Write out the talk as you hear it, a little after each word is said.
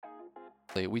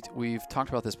We've talked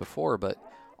about this before, but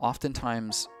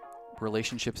oftentimes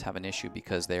relationships have an issue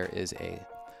because there is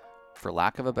for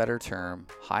lack of a better term,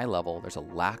 high level, there's a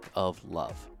lack of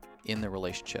love in the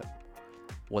relationship.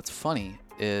 What's funny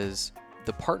is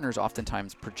the partners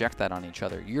oftentimes project that on each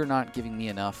other. You're not giving me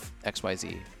enough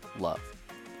XYZ love.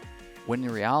 When the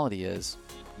reality is,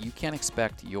 you can't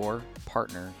expect your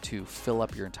partner to fill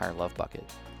up your entire love bucket.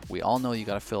 We all know you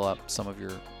got to fill up some of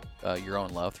your own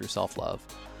love through self-love.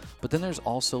 But then there's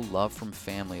also love from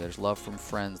family. There's love from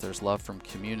friends. There's love from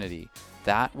community.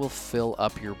 That will fill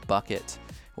up your bucket.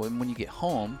 When you get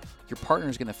home, your partner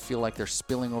is going to feel like they're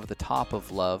spilling over the top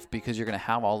of love because you're going to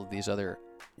have all of these other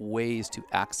ways to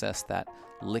access that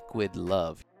liquid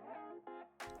love.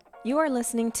 You are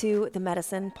listening to the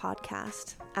Medicine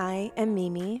Podcast. I am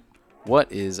Mimi.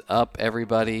 What is up,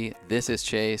 everybody? This is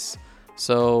Chase.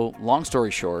 So, long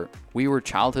story short, we were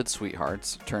childhood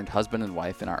sweethearts turned husband and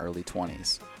wife in our early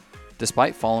 20s.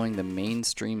 Despite following the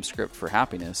mainstream script for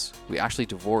happiness, we actually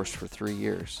divorced for 3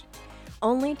 years.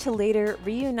 Only to later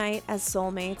reunite as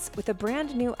soulmates with a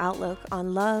brand new outlook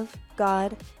on love,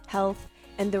 God, health,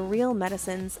 and the real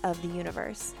medicines of the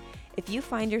universe. If you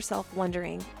find yourself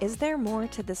wondering, is there more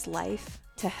to this life,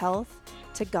 to health,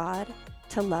 to God,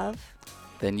 to love?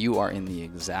 Then you are in the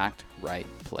exact right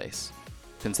place.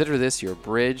 Consider this your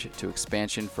bridge to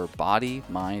expansion for body,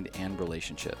 mind, and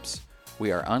relationships.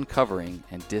 We are uncovering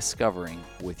and discovering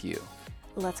with you.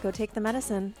 Let's go take the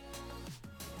medicine.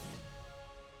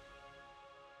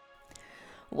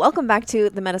 Welcome back to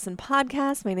the Medicine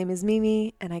Podcast. My name is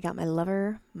Mimi, and I got my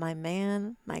lover, my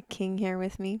man, my king here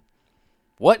with me.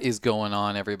 What is going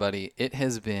on, everybody? It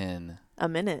has been a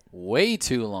minute. Way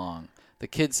too long. The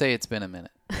kids say it's been a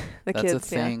minute. That's a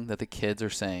thing that the kids are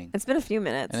saying. It's been a few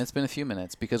minutes. And it's been a few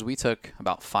minutes because we took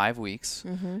about 5 weeks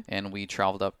and we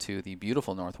traveled up to the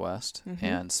beautiful Northwest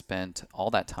and spent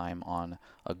all that time on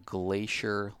a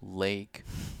glacier lake,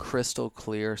 crystal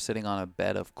clear, sitting on a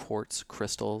bed of quartz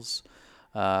crystals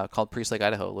called Priest Lake,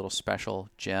 Idaho, a little special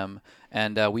gem.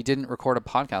 And we didn't record a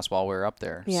podcast while we were up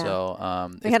there. Yeah. So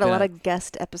we had a lot of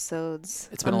guest episodes.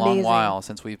 It's been a long while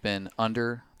since we've been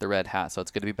under the red hat, so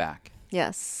it's good to be back.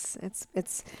 Yes,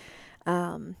 it's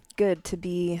good to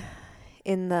be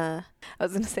in the, I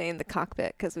was going to say in the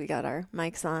cockpit because we got our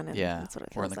mics on. And that's what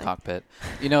it feels we're in the like. cockpit.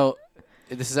 You know,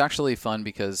 this is actually fun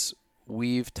because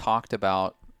we've talked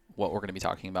about what we're going to be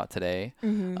talking about today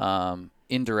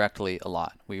indirectly a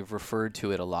lot. We've referred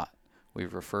to it a lot.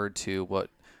 We've referred to what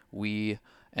we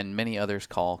and many others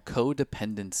call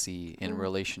codependency in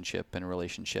relationship and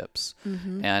relationships,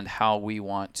 and how we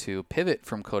want to pivot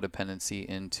from codependency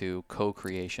into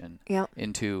co-creation,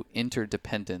 into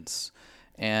interdependence.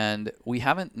 And we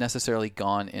haven't necessarily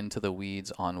gone into the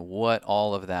weeds on what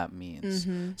all of that means.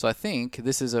 So I think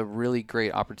this is a really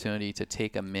great opportunity to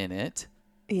take a minute.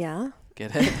 Yeah.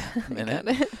 Get it? A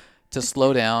minute. To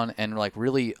slow down and like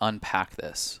really unpack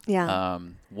this. Yeah.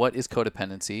 What is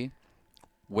codependency?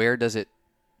 Where does it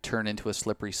turn into a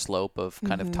slippery slope of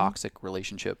kind of toxic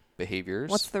relationship behaviors?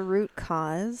 What's the root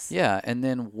cause? Yeah. And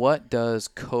then what does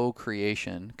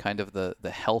co-creation, kind of the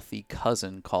healthy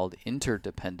cousin called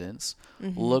interdependence,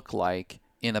 look like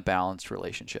in a balanced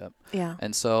relationship? Yeah.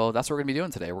 And so that's what we're going to be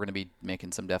doing today. We're going to be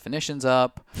making some definitions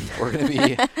up. We're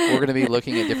going to be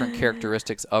looking at different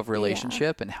characteristics of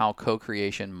relationship and how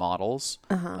co-creation models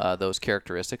those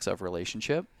characteristics of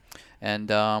relationship. And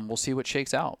we'll see what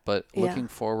shakes out. But looking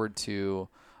forward to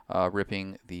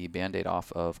ripping the Band-Aid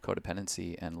off of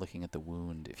codependency and looking at the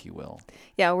wound, if you will.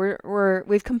 Yeah,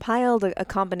 we've compiled a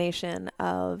combination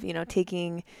of,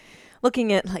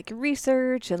 looking at like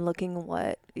research and looking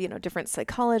what, different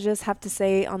psychologists have to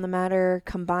say on the matter,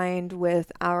 combined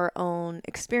with our own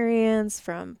experience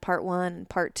from part 1 and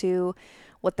part 2,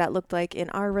 what that looked like in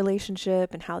our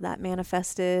relationship and how that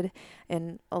manifested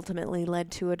and ultimately led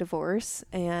to a divorce.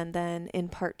 And then in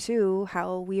part 2,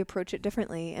 how we approach it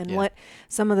differently and what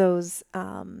some of those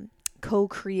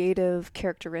co-creative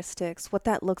characteristics, what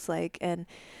that looks like. And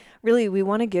really, we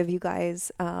want to give you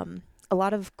guys a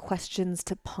lot of questions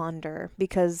to ponder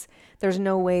because there's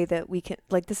no way that we can,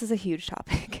 this is a huge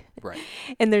topic. Right.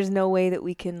 And there's no way that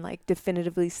we can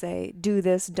definitively say, do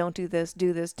this, don't do this,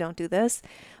 do this, don't do this.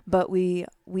 But we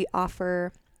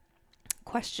offer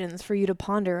questions for you to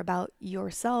ponder about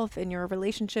yourself and your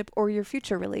relationship or your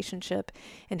future relationship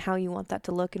and how you want that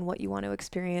to look and what you want to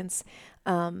experience.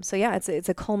 It's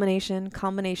a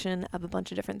combination of a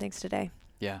bunch of different things today.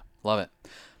 Yeah. Love it.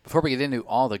 Before we get into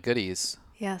all the goodies,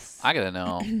 yes, I got to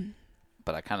know,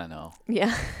 but I kind of know.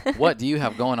 Yeah. What do you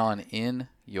have going on in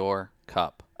your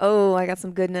cup? Oh, I got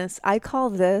some goodness. I call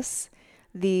this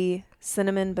the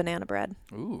cinnamon banana bread.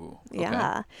 Ooh. Okay.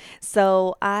 Yeah.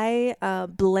 So I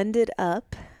blended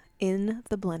up in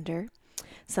the blender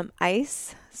some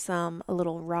ice, a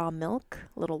little raw milk,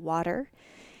 a little water,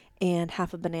 and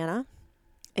half a banana,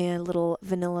 and a little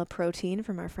vanilla protein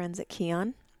from our friends at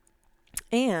Keon,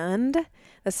 and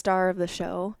the star of the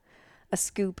show, a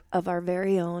scoop of our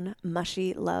very own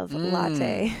mushy love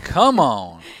latte. Come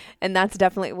on. And that's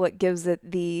definitely what gives it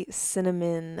the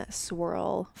cinnamon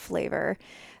swirl flavor.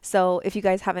 So if you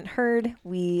guys haven't heard,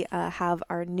 we have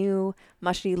our new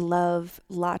mushy love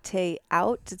latte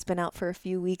out. It's been out for a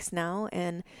few weeks now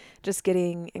and just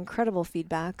getting incredible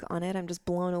feedback on it. I'm just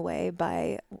blown away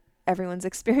by everyone's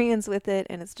experience with it,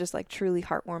 and it's just like truly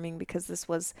heartwarming because this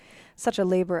was such a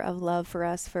labor of love for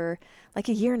us for like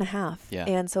a year and a half. Yeah.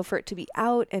 And so for it to be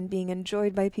out and being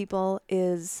enjoyed by people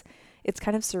it's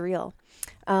kind of surreal.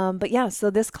 But yeah, so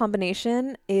this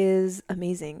combination is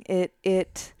amazing.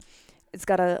 It's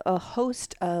got a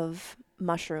host of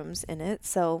mushrooms in it,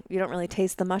 so you don't really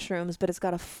taste the mushrooms, but it's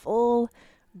got a full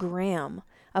gram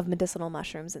of medicinal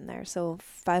mushrooms in there. So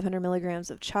 500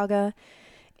 milligrams of chaga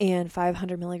and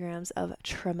 500 milligrams of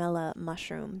tremella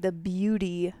mushroom, the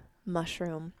beauty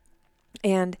mushroom.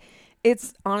 And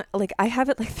it's on, like, I have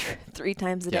it like three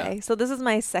times a day. So this is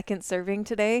my second serving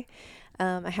today.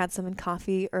 I had some in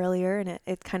coffee earlier, and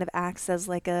it kind of acts as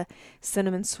like a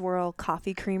cinnamon swirl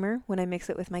coffee creamer when I mix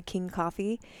it with my King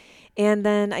coffee. And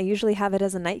then I usually have it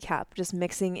as a nightcap, just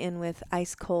mixing in with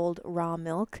ice cold raw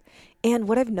milk. And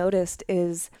what I've noticed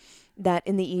is that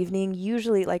in the evening,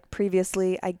 usually like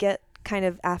previously, I get kind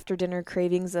of after dinner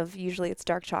cravings of, usually it's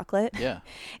dark chocolate. Yeah.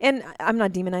 And I'm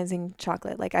not demonizing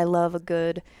chocolate. Like, I love a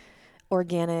good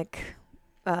organic,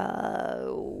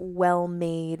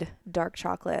 well-made dark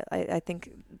chocolate. I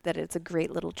think that it's a great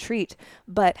little treat,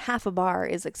 but half a bar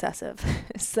is excessive.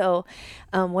 So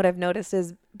what I've noticed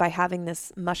is by having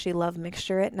this mushy love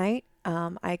mixture at night,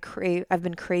 I've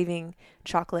been craving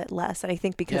chocolate less. And I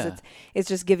think because it's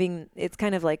just it's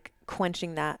kind of like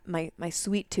quenching that, my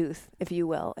sweet tooth, if you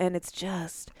will. And it's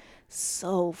just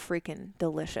so freaking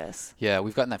delicious. Yeah,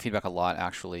 we've gotten that feedback a lot,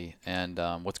 actually. And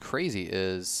what's crazy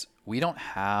is we don't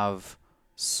have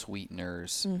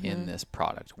sweeteners in this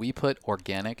product. We put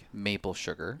organic maple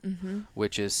sugar,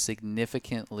 which is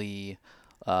significantly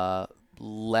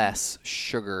less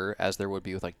sugar as there would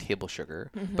be with like table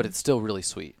sugar, but it's still really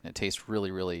sweet. It tastes really,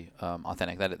 really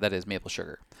authentic. That is maple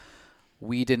sugar.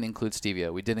 We didn't include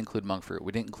stevia. We didn't include monk fruit.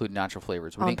 We didn't include natural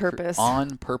flavors. On purpose.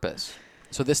 On purpose.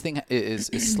 So this thing is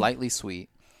slightly sweet,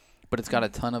 but it's got a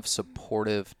ton of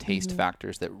supportive taste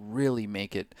factors that really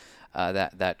make it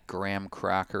that graham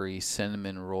crackery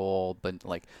cinnamon roll, but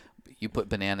like you put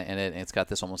banana in it and it's got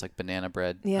this almost like banana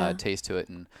bread taste to it.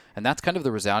 And that's kind of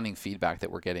the resounding feedback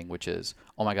that we're getting, which is,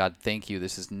 oh my God, thank you.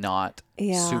 This is not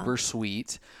super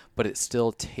sweet, but it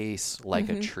still tastes like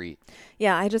a treat.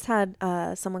 Yeah, I just had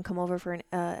someone come over for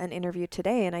an interview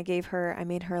today, and I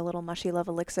made her a little mushy love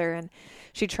elixir, and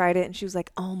she tried it and she was like,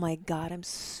 oh my God, I'm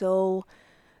so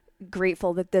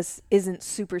grateful that this isn't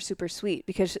super, super sweet,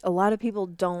 because a lot of people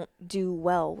don't do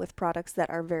well with products that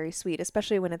are very sweet,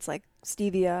 especially when it's like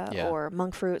stevia or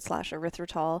monk fruit /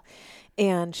 erythritol.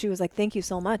 And she was like, thank you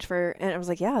so much and I was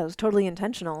like, yeah, it was totally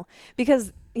intentional,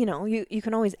 because you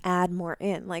can always add more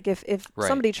in. Like if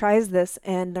somebody tries this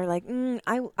and they're like,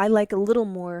 I like a little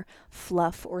more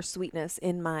fluff or sweetness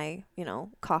in my,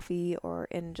 coffee or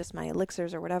in just my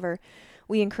elixirs or whatever,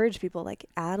 we encourage people, like,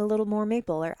 add a little more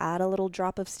maple or add a little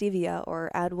drop of stevia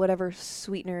or add whatever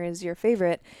sweetener is your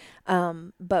favorite.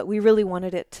 But we really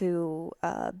wanted it to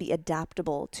be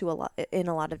adaptable to in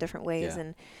a lot of different ways.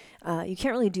 And you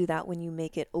can't really do that when you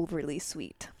make it overly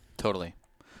sweet. Totally.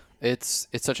 It's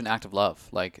such an act of love.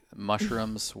 Like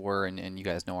mushrooms were, and you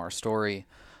guys know our story.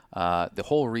 The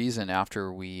whole reason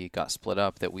after we got split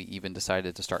up that we even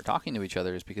decided to start talking to each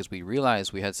other is because we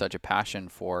realized we had such a passion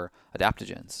for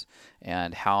adaptogens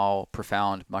and how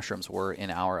profound mushrooms were in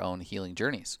our own healing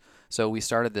journeys. So we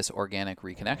started this organic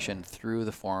reconnection through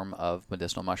the form of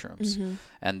medicinal mushrooms.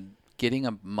 And getting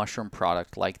a mushroom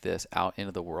product like this out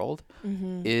into the world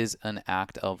is an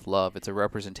act of love. It's a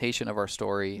representation of our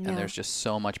story, and there's just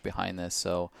so much behind this.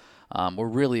 So we're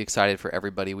really excited for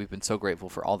everybody. We've been so grateful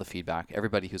for all the feedback,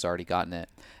 everybody who's already gotten it.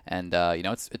 And,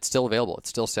 it's still available. It's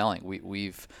still selling.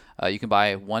 You can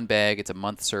buy one bag. It's a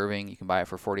month serving. You can buy it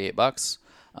for $48.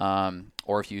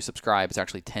 Or if you subscribe, it's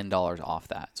actually $10 off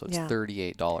that. So it's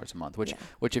 $38 a month,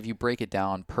 which if you break it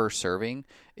down per serving,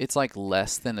 it's like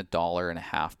less than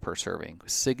 $1.50 per serving.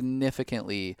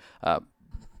 Significantly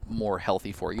more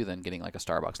healthy for you than getting like a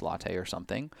Starbucks latte or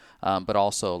something, but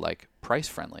also like price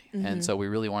friendly. And so we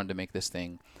really wanted to make this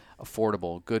thing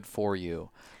affordable, good for you.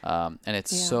 And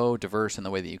it's so diverse in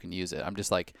the way that you can use it. I'm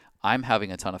just like, I'm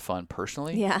having a ton of fun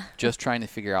personally, just trying to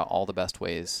figure out all the best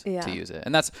ways to use it.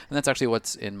 And that's actually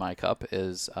what's in my cup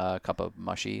is a cup of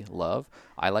mushy love.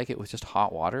 I like it with just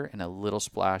hot water and a little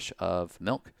splash of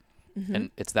milk. And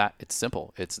it's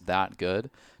simple. It's that good.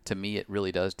 To me, it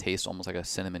really does taste almost like a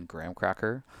cinnamon graham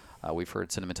cracker. We've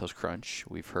heard Cinnamon Toast Crunch.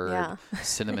 We've heard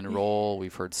Cinnamon Roll.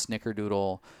 We've heard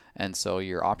Snickerdoodle. And so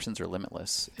your options are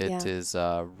limitless. It is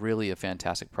really a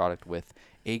fantastic product with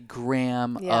a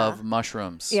gram of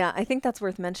mushrooms. Yeah, I think that's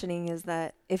worth mentioning is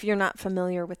that if you're not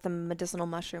familiar with the medicinal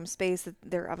mushroom space,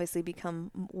 they're obviously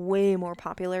become way more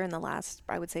popular in the last,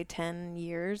 I would say, 10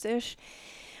 years-ish.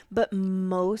 But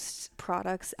most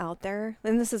products out there,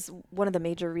 and this is one of the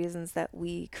major reasons that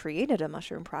we created a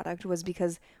mushroom product, was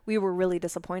because we were really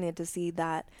disappointed to see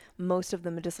that most of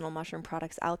the medicinal mushroom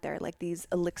products out there, like these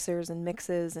elixirs and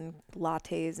mixes and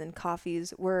lattes and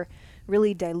coffees, were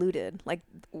really diluted. Like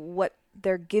what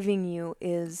they're giving you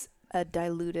is a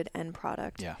diluted end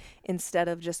product instead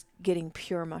of just getting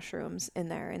pure mushrooms in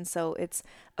there. And so it's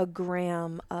a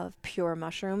gram of pure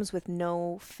mushrooms with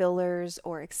no fillers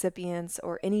or excipients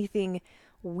or anything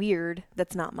weird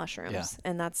that's not mushrooms.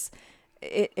 And that's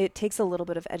it takes a little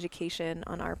bit of education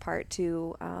on our part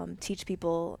to teach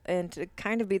people and to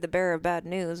kind of be the bearer of bad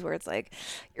news, where it's like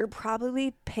you're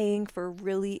probably paying for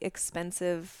really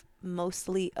expensive,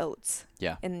 mostly oats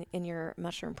in your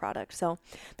mushroom product. So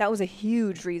that was a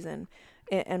huge reason.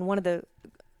 And one of the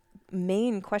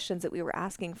main questions that we were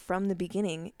asking from the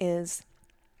beginning is,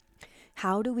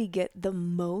 how do we get the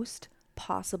most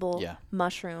possible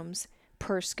mushrooms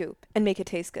per scoop and make it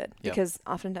taste good? Because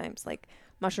oftentimes, like,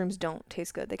 mushrooms don't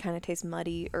taste good. They kind of taste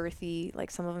muddy, earthy, like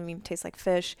some of them even taste like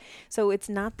fish. So it's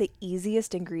not the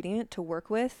easiest ingredient to work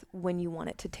with when you want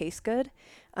it to taste good.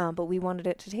 But we wanted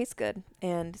it to taste good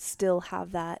and still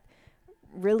have that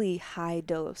really high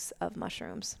dose of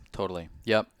mushrooms. Totally.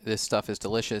 Yep. This stuff is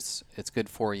delicious. It's good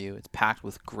for you. It's packed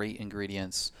with great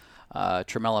ingredients.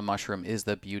 Tremella mushroom is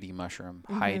the beauty mushroom.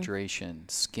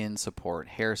 Hydration, skin support,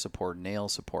 hair support, nail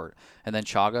support. And then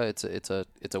chaga,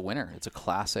 it's a winner. It's a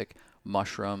classic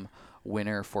mushroom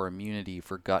winner for immunity,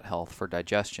 for gut health, for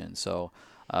digestion. So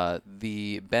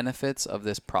the benefits of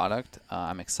this product,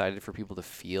 I'm excited for people to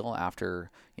feel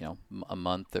after a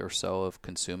month or so of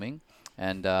consuming.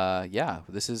 And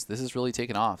this is really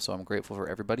taken off. So I'm grateful for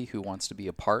everybody who wants to be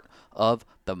a part of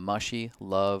the mushy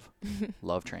love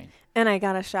train. And I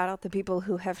got to shout out the people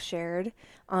who have shared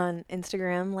on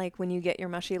Instagram. Like when you get your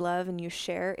mushy love and you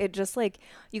share it, just like,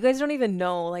 you guys don't even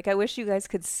know. Like, I wish you guys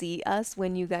could see us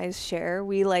when you guys share.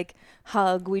 We like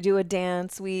hug, we do a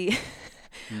dance, we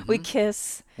we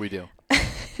kiss. We do.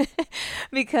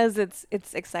 Because it's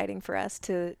exciting for us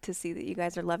to see that you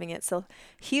guys are loving it. So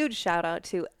huge shout out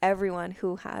to everyone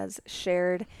who has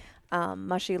shared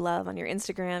mushy love on your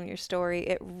Instagram, your story.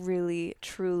 It really,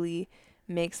 truly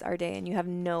makes our day, and you have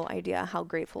no idea how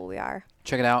grateful we are.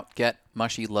 Check it out,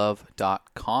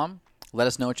 getmushylove.com. Let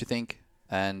us know what you think.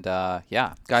 And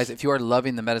guys, if you are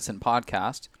loving the Medicine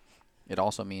Podcast, it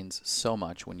also means so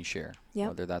much when you share,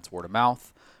 whether that's word of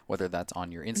mouth, whether that's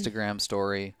on your Instagram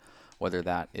story, whether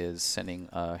that is sending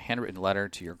a handwritten letter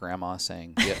to your grandma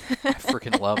saying, I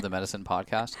freaking love the Medicine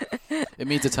Podcast. It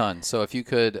means a ton. So if you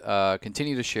could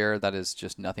continue to share, that is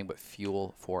just nothing but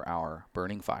fuel for our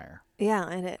burning fire. Yeah,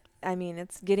 and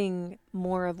it's getting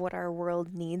more of what our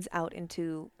world needs out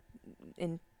into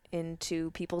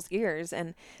people's ears,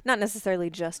 and not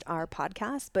necessarily just our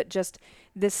podcast, but just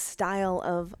this style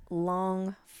of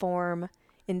long form,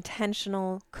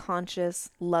 intentional, conscious,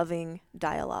 loving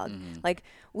dialogue. Like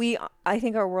I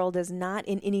think our world is not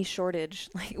in any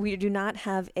shortage. Like, we do not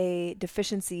have a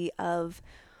deficiency of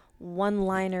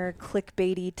one-liner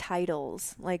clickbaity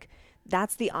titles. Like,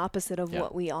 that's the opposite of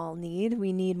what we all need.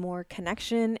 We need more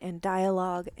connection and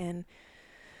dialogue and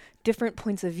different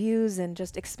points of views and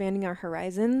just expanding our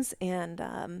horizons. And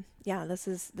this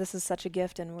is such a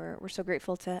gift, and we're so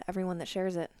grateful to everyone that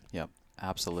shares it. Yep,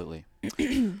 absolutely.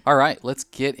 All right, let's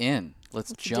get in.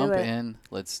 Let's jump in.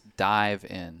 Let's dive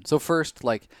in. So first,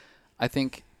 I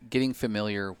think getting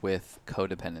familiar with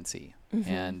codependency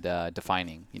and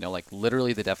defining,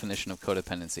 literally the definition of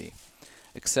codependency: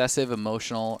 excessive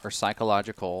emotional or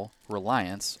psychological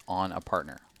reliance on a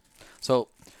partner. So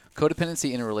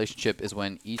codependency in a relationship is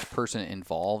when each person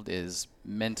involved is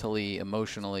mentally,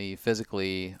 emotionally,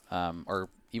 physically, or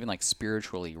even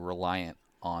spiritually reliant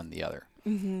on the other.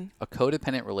 A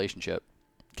codependent relationship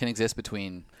can exist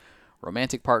between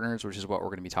romantic partners, which is what we're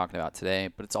going to be talking about today,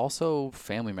 but it's also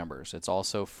family members. It's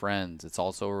also friends. It's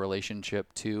also a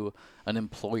relationship to an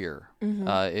employer.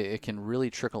 It can really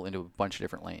trickle into a bunch of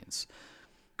different lanes.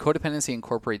 Codependency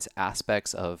incorporates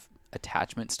aspects of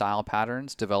attachment style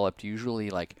patterns developed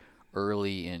usually like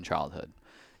early in childhood,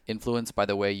 influenced by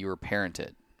the way you were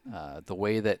parented, the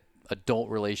way that adult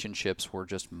relationships were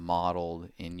just modeled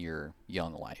in your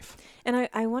young life. And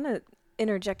I want to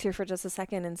interject here for just a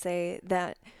second and say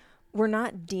that we're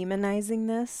not demonizing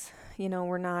this. You know,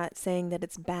 we're not saying that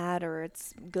it's bad or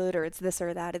it's good or it's this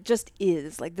or that. It just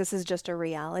is. Like, this is just a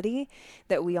reality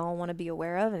that we all want to be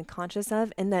aware of and conscious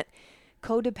of, and that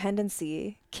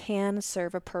codependency can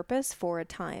serve a purpose for a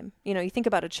time. You know, you think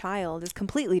about a child is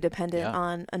completely dependent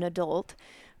on an adult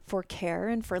for care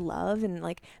and for love, and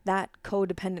like that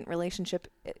codependent relationship,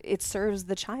 it serves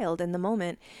the child in the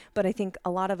moment. But I think a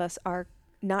lot of us are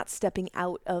not stepping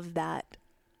out of that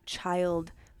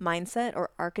child mindset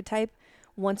or archetype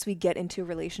once we get into a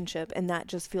relationship, and that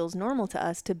just feels normal to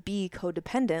us to be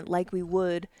codependent like we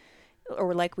would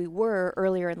or like we were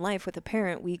earlier in life with a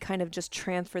parent. We kind of just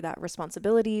transfer that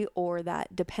responsibility or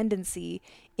that dependency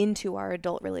into our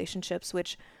adult relationships,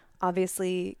 which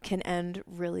obviously can end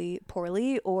really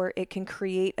poorly, or it can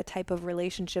create a type of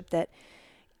relationship that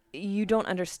you don't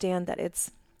understand that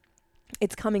it's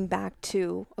coming back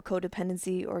to a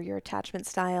codependency or your attachment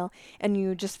style, and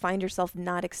you just find yourself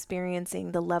not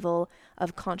experiencing the level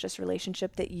of conscious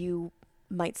relationship that you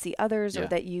might see others or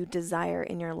that you desire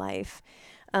in your life.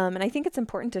 And I think it's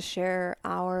important to share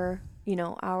our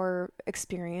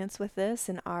experience with this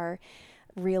and our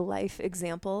real life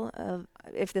example of,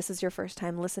 if this is your first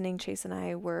time listening, Chase and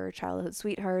I were childhood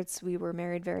sweethearts. We were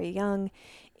married very young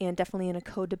and definitely in a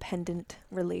codependent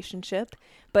relationship,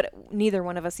 but neither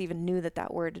one of us even knew that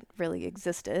that word really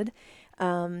existed.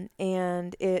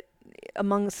 And it,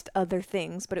 amongst other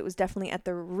things, but it was definitely at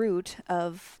the root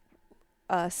of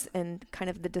us and kind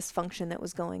of the dysfunction that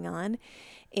was going on,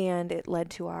 and it led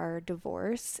to our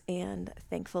divorce. And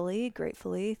thankfully,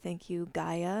 gratefully, thank you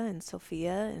Gaia and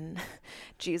Sophia and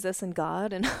Jesus and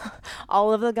God and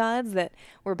all of the gods, that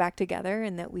we're back together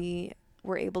and that we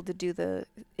were able to do the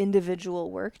individual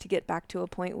work to get back to a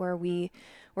point where we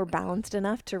were balanced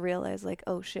enough to realize, like,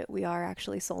 oh shit, we are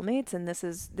actually soulmates, and this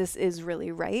is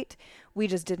really right. We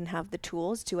just didn't have the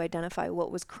tools to identify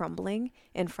what was crumbling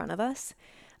in front of us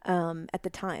at the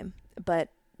time, but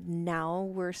now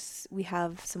we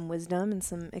have some wisdom and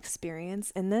some experience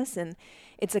in this, and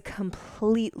it's a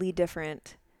completely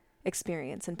different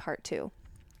experience in part 2.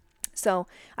 So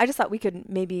I just thought we could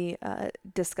maybe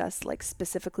discuss, like,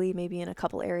 specifically maybe in a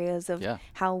couple areas of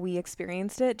how we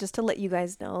experienced it, just to let you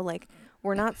guys know, like,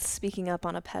 we're not speaking up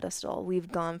on a pedestal.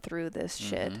 We've gone through this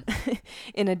shit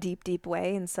in a deep, deep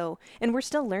way, and we're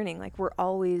still learning. Like, we're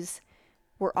always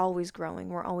growing.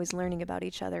 We're always learning about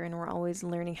each other, and we're always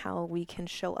learning how we can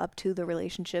show up to the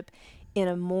relationship in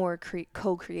a more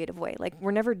co-creative way. Like,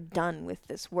 we're never done with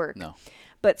this work. No.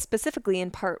 But specifically in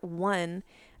part 1,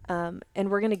 and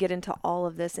we're going to get into all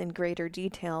of this in greater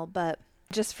detail, but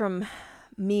just from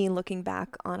me looking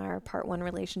back on our part 1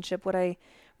 relationship, what I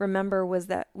remember was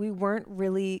that we weren't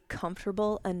really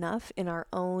comfortable enough in our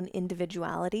own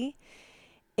individuality.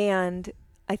 And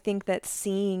I think that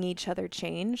seeing each other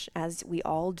change, as we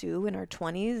all do in our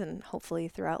 20s and hopefully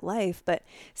throughout life, but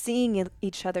seeing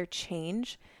each other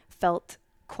change felt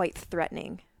quite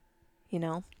threatening, you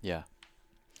know? Yeah.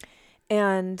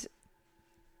 And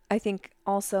I think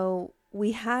also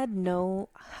we had no,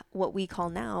 what we call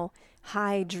now,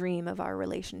 high dream of our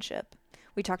relationship.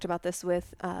 We talked about this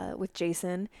with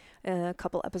Jason a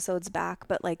couple episodes back,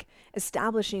 but like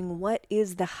establishing what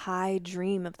is the high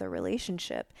dream of the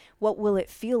relationship. What will it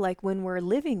feel like when we're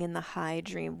living in the high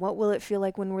dream? What will it feel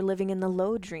like when we're living in the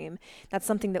low dream? That's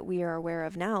something that we are aware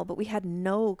of now, but we had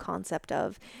no concept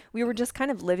of. We were just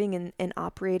kind of living and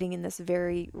operating in this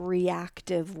very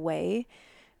reactive way,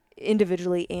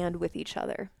 individually and with each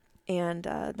other. And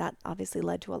that obviously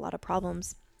led to a lot of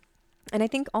problems. And I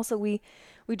think also we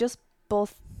just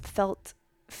both felt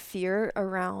fear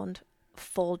around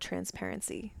full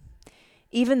transparency.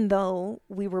 Even though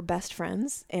we were best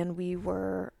friends and we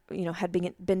were, had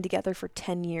been together for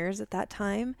 10 years at that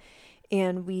time,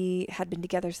 and we had been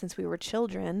together since we were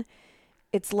children,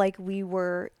 it's like we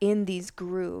were in these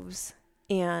grooves,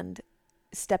 and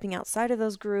stepping outside of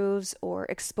those grooves or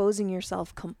exposing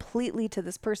yourself completely to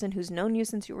this person who's known you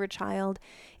since you were a child,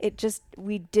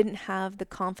 we didn't have the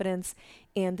confidence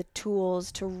and the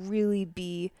tools to really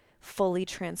be fully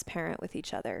transparent with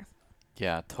each other.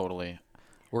 Yeah, totally.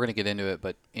 We're going to get into it,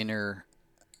 but inner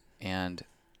and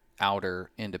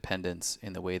outer independence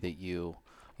in the way that you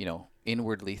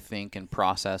inwardly think and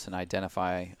process and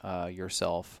identify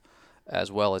yourself,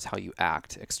 as well as how you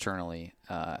act externally,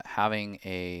 having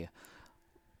a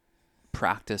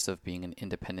practice of being an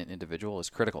independent individual is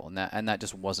critical, and that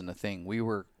just wasn't a thing. We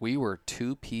were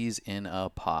two peas in a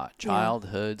pod,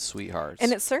 childhood sweethearts.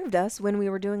 And it served us when we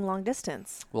were doing long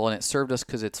distance. Well, and it served us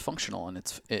because it's functional, and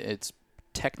it's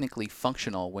technically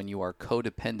functional when you are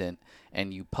codependent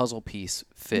and you puzzle piece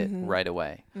fit right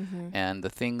away. And the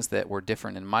things that were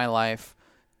different in my life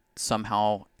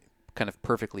somehow kind of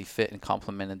perfectly fit and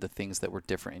complemented the things that were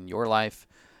different in your life.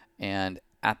 And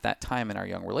at that time in our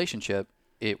young relationship,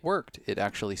 it worked. It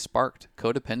actually sparked.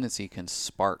 Codependency can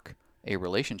spark a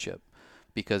relationship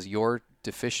because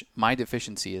my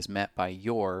deficiency is met by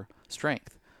your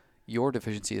strength. Your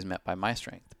deficiency is met by my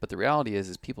strength. But the reality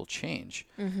is people change.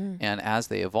 And as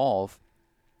they evolve,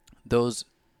 those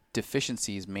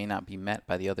deficiencies may not be met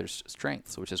by the other's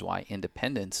strengths, which is why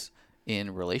independence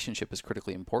in relationship is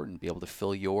critically important. Be able to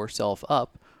fill yourself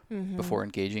up before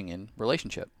engaging in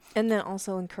relationship. And then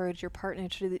also encourage your partner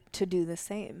to do the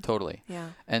same. Totally. Yeah.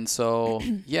 And so,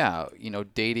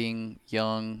 dating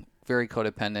young, very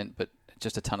codependent, but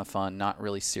just a ton of fun, not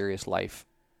really serious life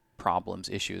problems,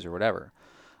 issues, or whatever.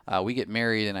 We get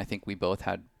married, and I think we both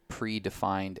had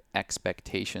predefined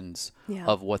expectations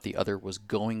of what the other was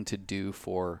going to do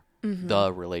for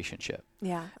the relationship.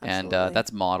 Yeah, absolutely. And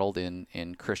that's modeled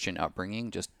in Christian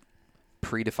upbringing, just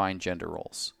predefined gender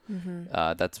roles.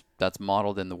 That's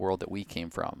modeled in the world that we came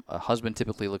from. A husband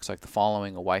typically looks like the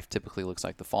following. A wife typically looks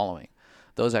like the following.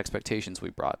 Those expectations we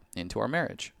brought into our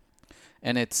marriage.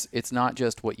 And it's not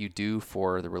just what you do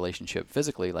for the relationship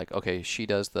physically. Like, okay, she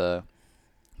does the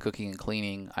cooking and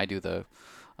cleaning. I do the,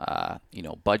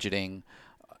 budgeting.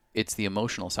 It's the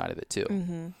emotional side of it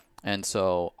too. And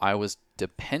so I was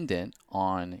dependent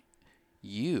on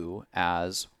you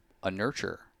as a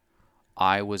nurturer.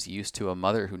 I was used to a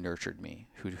mother who nurtured me,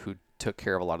 who took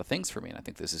care of a lot of things for me. And I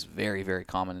think this is very, very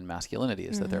common in masculinity,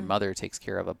 is that their mother takes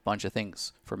care of a bunch of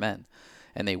things for men.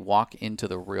 And they walk into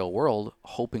the real world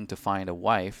hoping to find a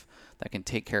wife that can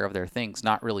take care of their things,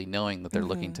 not really knowing that they're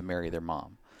looking to marry their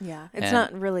mom. Yeah, it's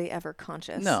not really ever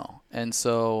conscious. No. And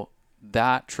so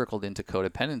that trickled into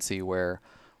codependency, where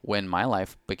when my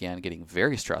life began getting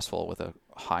very stressful with a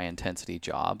high intensity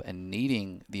job and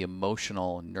needing the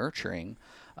emotional nurturing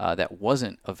that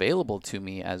wasn't available to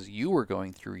me as you were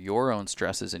going through your own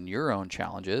stresses and your own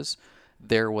challenges,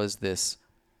 there was this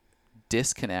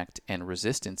disconnect and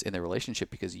resistance in the relationship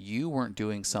because you weren't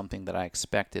doing something that I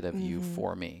expected of you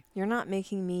for me. You're not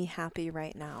making me happy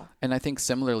right now. And I think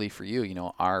similarly for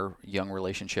you, our young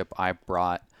relationship, I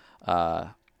brought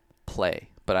play,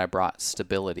 but I brought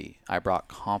stability. I brought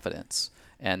confidence.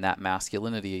 And that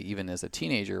masculinity, even as a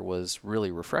teenager, was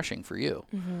really refreshing for you.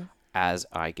 As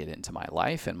I get into my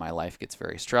life and my life gets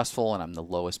very stressful and I'm the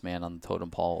lowest man on the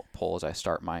totem pole as I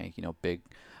start my, big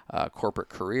corporate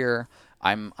career,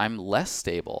 I'm less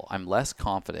stable. I'm less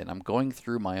confident. I'm going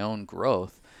through my own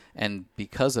growth. And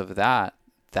because of that,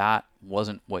 that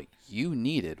wasn't what you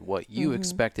needed, what you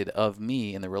expected of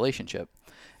me in the relationship.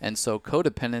 And so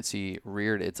codependency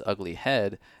reared its ugly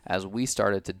head as we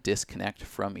started to disconnect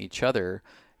from each other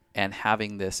and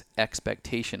having this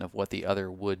expectation of what the other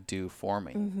would do for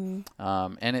me.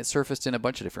 And it surfaced in a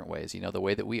bunch of different ways. The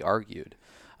way that we argued,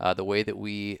 the way that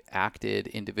we acted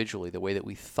individually, the way that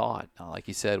we thought. Like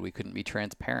you said, we couldn't be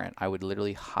transparent. I would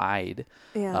literally hide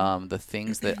the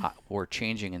things that were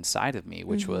changing inside of me,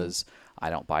 which was, I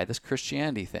don't buy this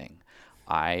Christianity thing.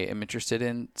 I am interested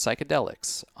in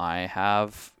psychedelics. I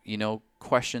have,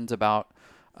 questions about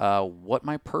what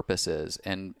my purpose is,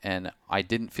 and I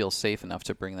didn't feel safe enough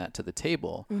to bring that to the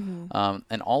table.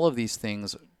 And all of these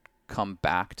things come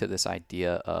back to this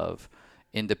idea of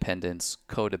independence,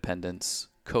 codependence,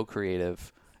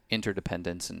 co-creative,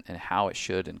 interdependence, and how it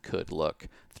should and could look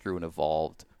through an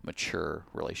evolved, mature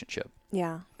relationship.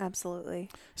 Yeah, absolutely.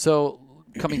 So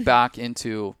coming back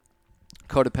into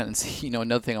codependency,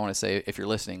 another thing I want to say, if you're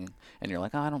listening and you're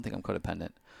like, I don't think I'm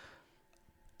codependent.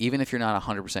 Even if you're not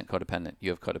 100% codependent, you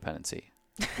have codependency.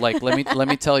 Like, let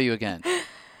me tell you again,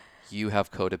 you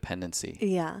have codependency.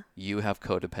 Yeah. You have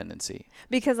codependency.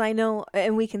 Because I know,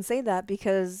 and we can say that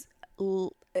because,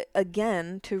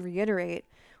 again, to reiterate,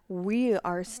 we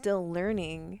are still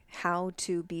learning how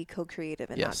to be co-creative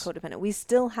and not codependent. We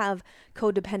still have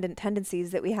codependent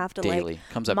tendencies that we have to daily.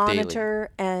 Comes up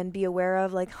monitor daily. And be aware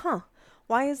of, like,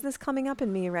 why is this coming up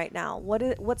in me right now?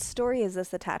 What story is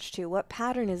this attached to? What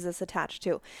pattern is this attached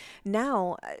to?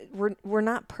 Now, we're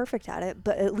not perfect at it,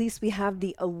 but at least we have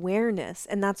the awareness,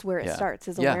 and that's where it starts,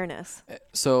 is awareness.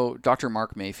 So Dr.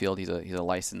 Mark Mayfield, he's a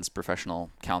licensed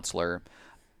professional counselor.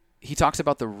 He talks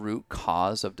about the root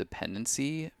cause of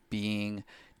dependency being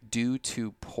due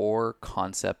to poor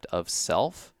concept of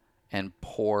self and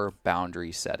poor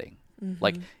boundary setting.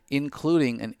 like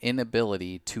including an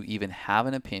inability to even have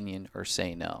an opinion or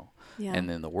say no. Yeah. And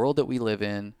in the world that we live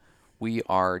in, we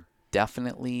are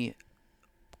definitely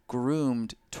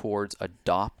groomed towards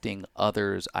adopting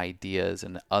others' ideas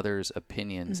and others'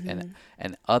 opinions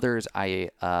and others'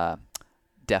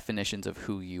 definitions of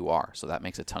who you are. So that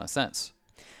makes a ton of sense.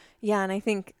 Yeah, and I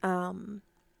think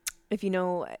if you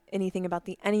know anything about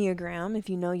the Enneagram, if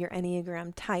you know your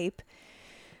Enneagram type,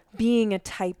 being a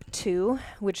type 2,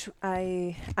 which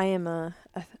I am a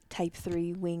type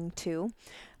 3 wing 2,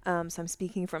 so I'm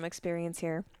speaking from experience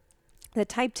here. The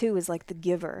type 2 is like the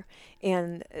giver,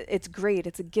 and it's great.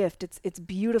 It's a gift. It's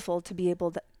beautiful to be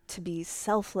able to be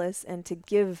selfless and to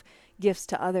give gifts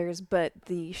to others. But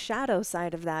the shadow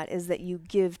side of that is that you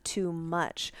give too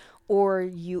much, or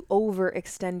you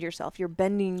overextend yourself. You're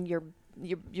bending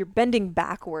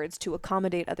backwards to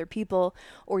accommodate other people,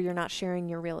 or you're not sharing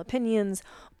your real opinions,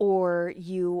 or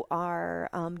you are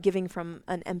giving from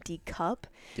an empty cup.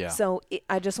 Yeah. So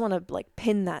I just want to like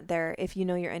pin that there. If you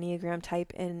know your Enneagram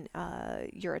type and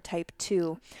you're a type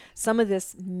 2, some of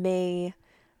this may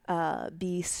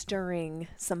be stirring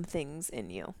some things in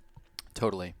you.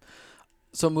 Totally.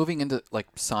 So moving into like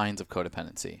signs of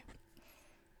codependency,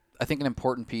 I think an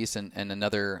important piece and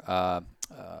another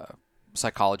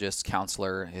psychologist,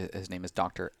 counselor, his name is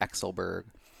Dr. Exelberg.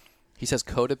 He says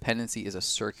codependency is a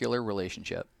circular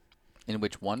relationship in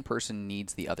which one person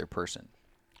needs the other person,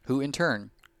 who in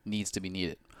turn needs to be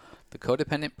needed. The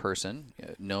codependent person,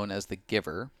 known as the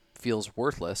giver, feels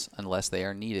worthless unless they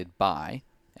are needed by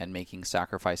and making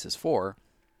sacrifices for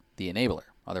the enabler,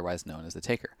 otherwise known as the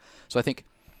taker. So I think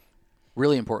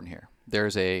really important here,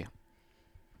 there's a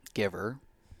giver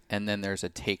and then there's a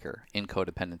taker in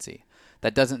codependency.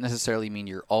 That doesn't necessarily mean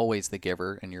you're always the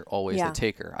giver and you're always the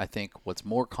taker. I think what's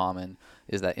more common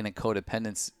is that in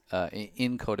codependency,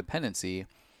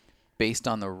 based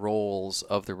on the roles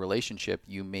of the relationship,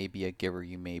 you may be a giver,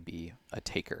 you may be a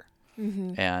taker.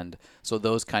 And so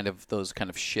those kind of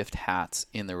shift hats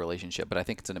in the relationship. But I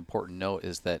think it's an important note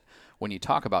is that when you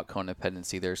talk about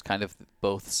codependency, there's kind of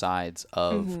both sides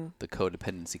of the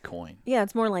codependency coin. Yeah,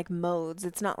 it's more like modes.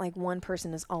 It's not like one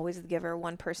person is always the giver,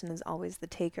 one person is always the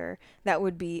taker. That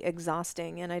would be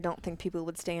exhausting, and I don't think people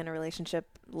would stay in a relationship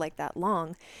like that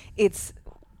long. It's,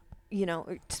 you know,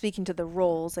 speaking to the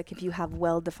roles, like if you have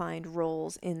well-defined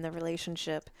roles in the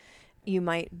relationship, you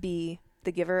might be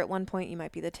the giver at one point, you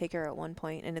might be the taker at one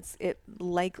point, and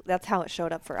that's how it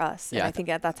showed up for us. Yeah, and I think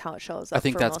that's how it shows up. I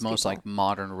think for that's most like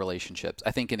modern relationships. I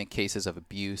think in cases of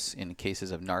abuse, in cases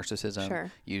of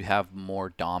narcissism, you have more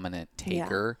dominant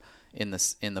taker in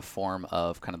the form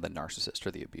of kind of the narcissist or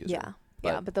the abuser.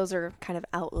 But those are kind of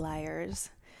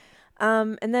outliers.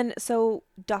 And then so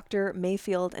Dr.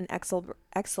 Mayfield and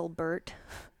Exelberg,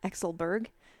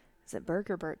 is it Berg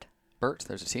or Bert? Bert,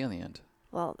 there's a T on the end.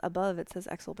 Well, above it says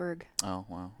Exelberg. Oh,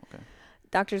 wow. Okay.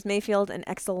 Doctors Mayfield and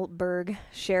Exelberg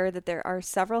share that there are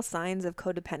several signs of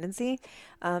codependency.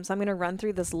 So I'm going to run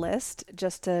through this list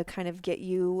just to kind of get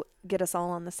us all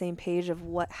on the same page of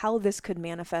how this could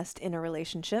manifest in a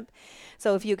relationship.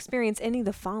 So if you experience any of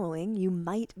the following, you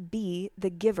might be the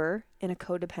giver in a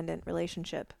codependent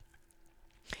relationship.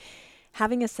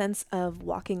 Having a sense of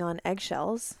walking on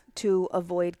eggshells to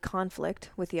avoid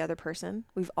conflict with the other person.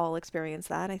 We've all experienced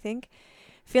that, I think.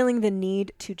 Feeling the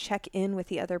need to check in with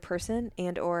the other person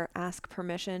and or ask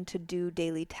permission to do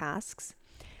daily tasks.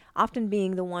 Often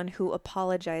being the one who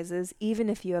apologizes even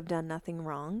if you have done nothing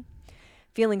wrong.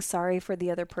 Feeling sorry for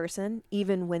the other person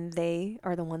even when they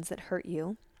are the ones that hurt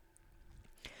you.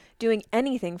 Doing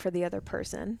anything for the other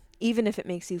person even if it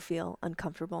makes you feel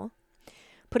uncomfortable.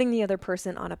 Putting the other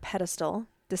person on a pedestal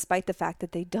despite the fact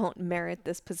that they don't merit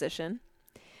this position.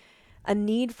 A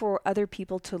need for other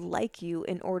people to like you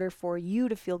in order for you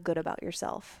to feel good about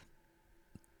yourself.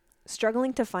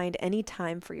 Struggling to find any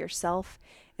time for yourself,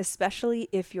 especially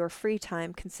if your free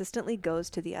time consistently goes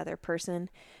to the other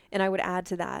person. And I would add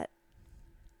to that,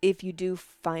 if you do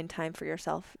find time for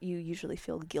yourself, you usually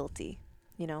feel guilty,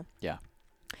 you know? Yeah.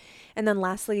 And then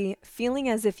lastly, feeling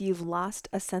as if you've lost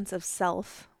a sense of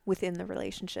self within the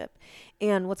relationship.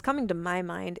 And what's coming to my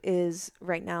mind is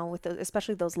right now, with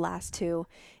especially those last two,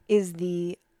 is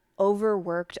the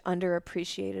overworked,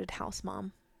 underappreciated house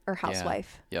mom or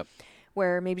housewife. Yeah. Yep.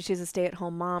 Where maybe she's a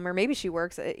stay-at-home mom, or maybe she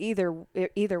works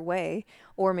either way,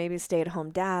 or maybe a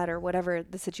stay-at-home dad, or whatever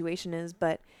the situation is.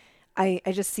 But I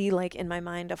just see, like, in my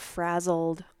mind, a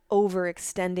frazzled,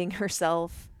 overextending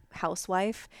herself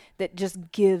housewife that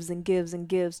just gives and gives and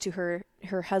gives to her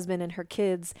husband and her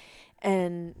kids.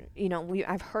 And, you know,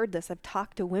 I've heard this. I've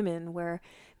talked to women where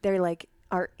they're like,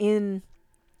 are in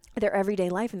their everyday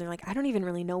life, and they're like, I don't even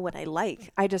really know what I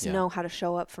like. I just Yeah. know how to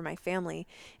show up for my family.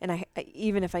 And I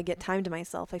even if I get time to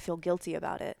myself, I feel guilty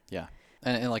about it. Yeah.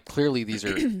 And like clearly these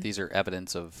are these are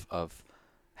evidence of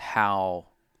how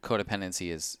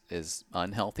codependency is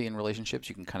unhealthy in relationships.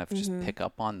 You can kind of just pick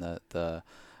up on the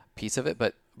piece of it,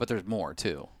 but there's more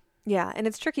too. Yeah, and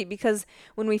it's tricky because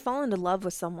when we fall into love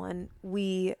with someone,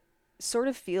 we sort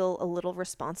of feel a little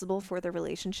responsible for the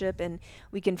relationship, and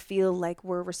we can feel like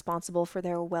we're responsible for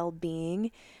their well-being.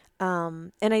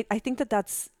 And I think that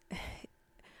that's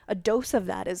a dose of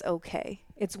that is okay.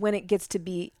 It's when it gets to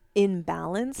be in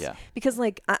balance. Yeah. Because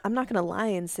like I'm not gonna lie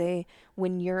and say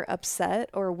when you're upset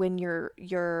or when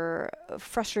you're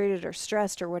frustrated or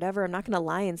stressed or whatever, I'm not gonna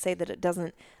lie and say that it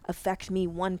doesn't affect me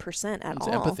 1% at It's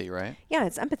all. empathy, right? Yeah,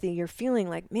 it's empathy. You're feeling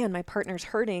like, man, my partner's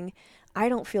hurting. I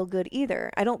don't feel good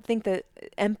either. I don't think that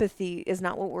empathy is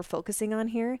not what we're focusing on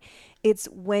here. It's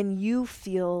when you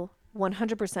feel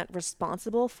 100%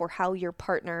 responsible for how your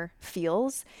partner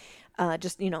feels,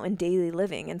 just, in daily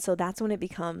living. And so that's when it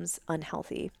becomes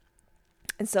unhealthy.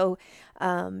 And so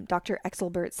Dr.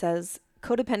 Exelbert says,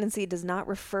 codependency does not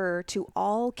refer to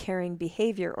all caring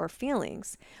behavior or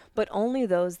feelings, but only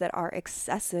those that are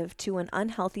excessive to an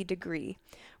unhealthy degree.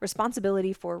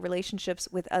 Responsibility for relationships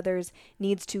with others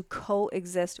needs to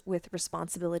coexist with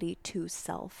responsibility to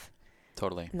self.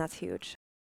 Totally. And that's huge.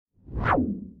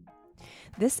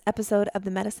 This episode of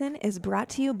The Medicine is brought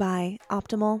to you by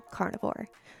Optimal Carnivore.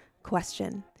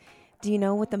 Question: do you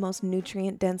know what the most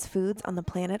nutrient-dense foods on the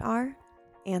planet are?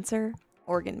 Answer: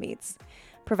 organ meats,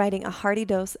 providing a hearty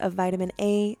dose of vitamin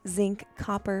A, zinc,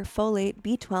 copper, folate,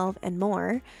 B12, and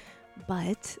more.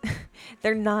 But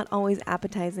they're not always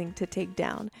appetizing to take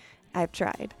down. I've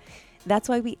tried. That's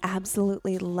why we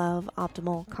absolutely love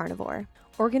Optimal Carnivore.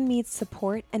 Organ meats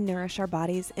support and nourish our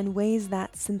bodies in ways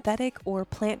that synthetic or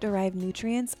plant-derived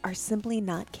nutrients are simply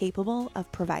not capable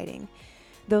of providing.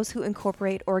 Those who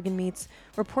incorporate organ meats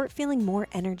report feeling more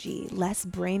energy, less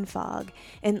brain fog,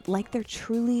 and like they're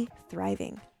truly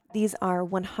thriving. These are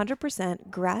 100%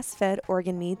 grass-fed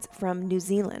organ meats from New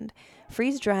Zealand,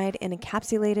 freeze-dried and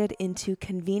encapsulated into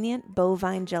convenient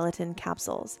bovine gelatin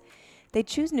capsules. They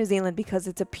choose New Zealand because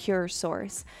it's a pure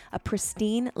source, a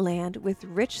pristine land with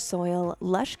rich soil,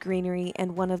 lush greenery,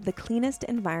 and one of the cleanest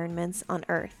environments on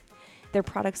Earth. Their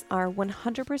products are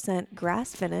 100%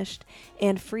 grass-finished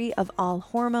and free of all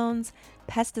hormones,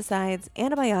 pesticides,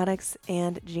 antibiotics,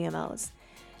 and GMOs.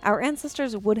 Our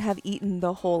ancestors would have eaten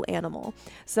the whole animal,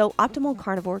 so Optimal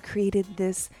Carnivore created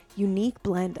this unique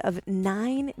blend of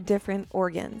 9 different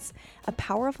organs, a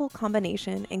powerful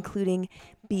combination including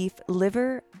beef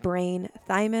liver, brain,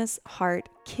 thymus, heart,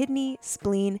 kidney,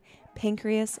 spleen,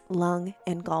 pancreas, lung,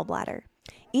 and gallbladder.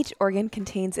 Each organ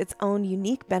contains its own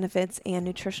unique benefits and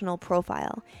nutritional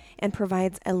profile and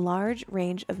provides a large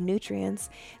range of nutrients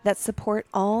that support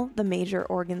all the major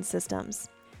organ systems.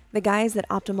 The guys at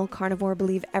Optimal Carnivore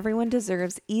believe everyone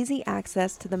deserves easy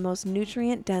access to the most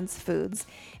nutrient-dense foods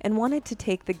and wanted to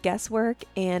take the guesswork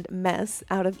and mess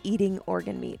out of eating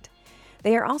organ meat.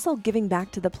 They are also giving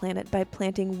back to the planet by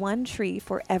planting 1 tree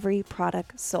for every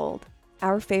product sold.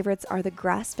 Our favorites are the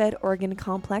grass-fed organ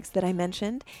complex that I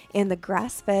mentioned and the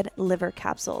grass-fed liver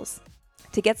capsules.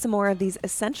 To get some more of these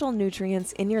essential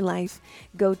nutrients in your life,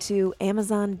 go to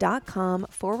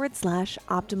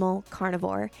amazon.com/optimal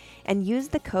carnivore and use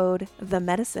the code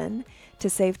THEMEDICINE to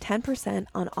save 10%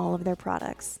 on all of their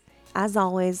products. As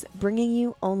always, bringing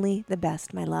you only the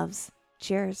best, my loves.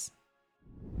 Cheers.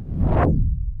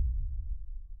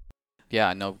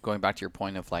 Yeah, no, going back to your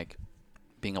point of like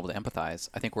being able to empathize,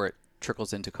 I think where it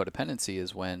trickles into codependency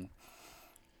is when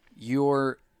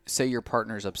say your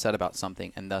partner's upset about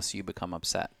something and thus you become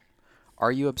upset.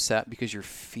 Are you upset because you're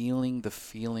feeling the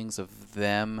feelings of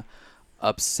them,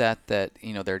 upset that,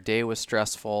 their day was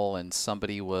stressful and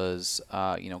somebody was,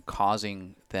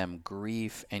 causing them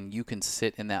grief, and you can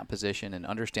sit in that position and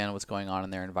understand what's going on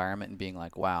in their environment and being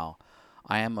like, wow,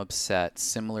 I am upset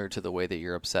similar to the way that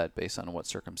you're upset based on what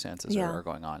circumstances are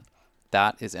going on.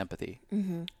 That is empathy.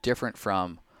 Mm-hmm. Different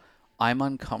from, I'm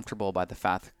uncomfortable by the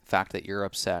fact that you're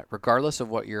upset. Regardless of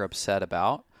what you're upset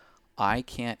about, I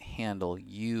can't handle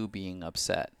you being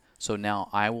upset. So now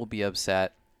I will be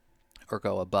upset or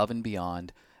go above and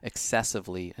beyond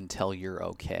excessively until you're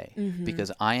okay. Mm-hmm.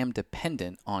 Because I am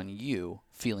dependent on you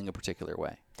feeling a particular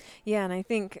way. Yeah, and I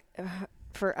think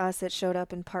for us, it showed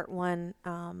up in part 1.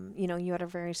 You had a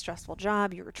very stressful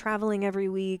job. You were traveling every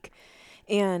week.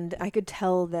 And I could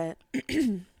tell that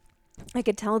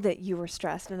you were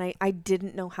stressed, and I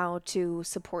didn't know how to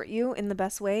support you in the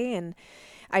best way, and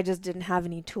I just didn't have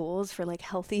any tools for like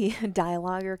healthy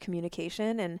dialogue or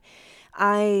communication, and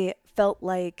I felt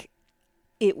like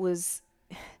it was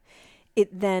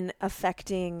it then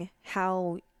affecting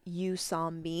how you saw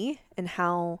me and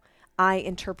how I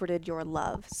interpreted your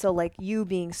love. So like you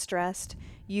being stressed,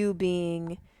 you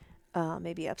being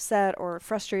maybe upset or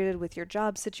frustrated with your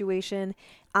job situation,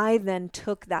 I then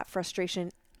took that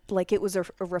frustration like it was a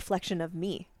reflection of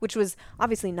me, which was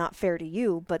obviously not fair to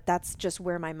you, but that's just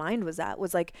where my mind was at,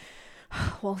 was like,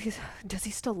 well, does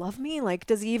he still love me? Like,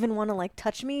 does he even want to like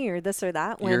touch me or this or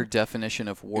that? Your definition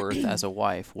of worth as a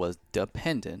wife was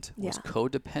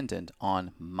codependent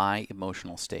on my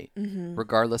emotional state,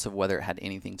 regardless of whether it had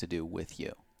anything to do with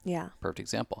you. Yeah. Perfect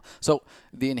example. So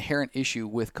the inherent issue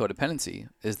with codependency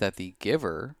is that the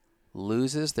giver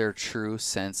loses their true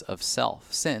sense of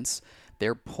self, since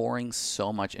they're pouring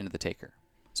so much into the taker.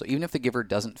 So even if the giver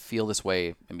doesn't feel this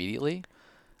way immediately,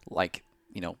 like,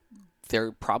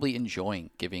 they're probably enjoying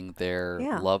giving their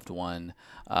loved one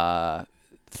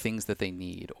things that they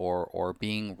need or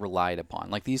being relied upon.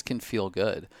 Like, these can feel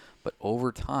good, but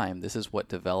over time, this is what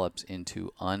develops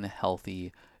into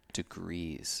unhealthy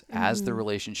degrees as the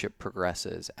relationship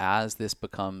progresses, as this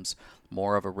becomes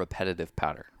more of a repetitive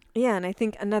pattern. Yeah, and I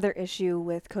think another issue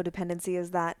with codependency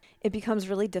is that it becomes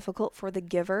really difficult for the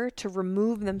giver to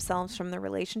remove themselves from the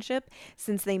relationship,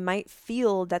 since they might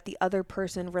feel that the other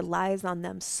person relies on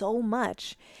them so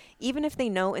much, even if they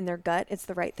know in their gut it's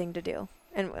the right thing to do.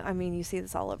 And I mean, you see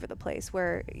this all over the place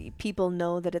where people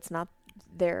know that it's not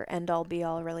their end-all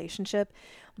be-all relationship,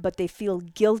 but they feel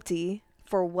guilty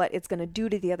for what it's going to do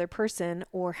to the other person,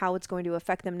 or how it's going to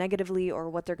affect them negatively,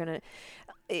 or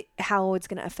how it's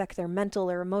going to affect their mental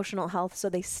or emotional health. So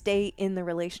they stay in the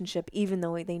relationship even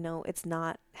though they know it's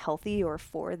not healthy or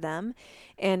for them.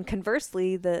 And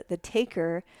conversely, the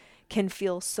taker can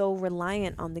feel so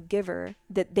reliant on the giver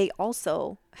that they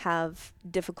also have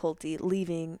difficulty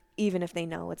leaving, even if they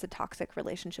know it's a toxic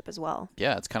relationship as well.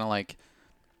 Yeah, it's kind of like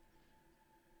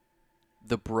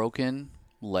the broken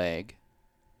leg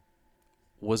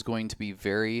was going to be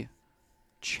very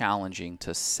challenging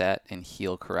to set and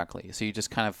heal correctly. So you just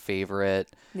kind of favor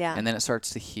it, and then it starts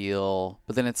to heal,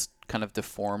 but then it's kind of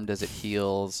deformed as it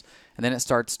heals, and then it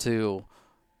starts to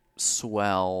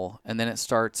swell, and then it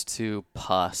starts to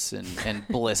pus and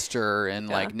blister, and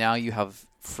like now you have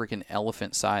freaking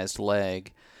elephant-sized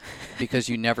leg because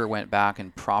you never went back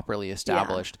and properly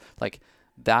established. Like,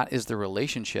 that is the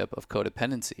relationship of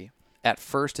codependency. At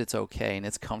first, it's okay and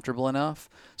it's comfortable enough.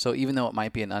 So even though it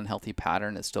might be an unhealthy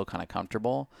pattern, it's still kind of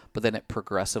comfortable. But then it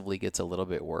progressively gets a little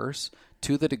bit worse,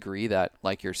 to the degree that,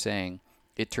 like you're saying,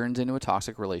 it turns into a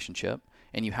toxic relationship,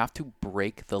 and you have to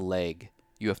break the leg.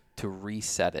 You have to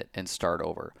reset it and start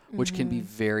over, which can be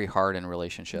very hard in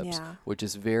relationships, which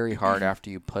is very hard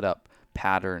after you put up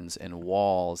patterns and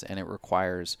walls, and it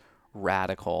requires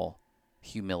radical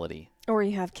humility. Or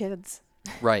you have kids.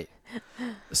 Right.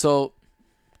 So,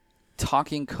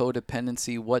 talking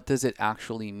codependency, what does it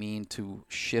actually mean to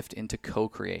shift into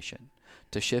co-creation,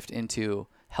 to shift into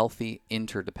healthy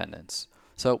interdependence?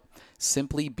 So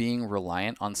simply being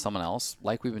reliant on someone else,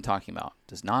 like we've been talking about,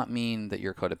 does not mean that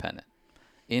you're codependent.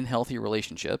 In healthy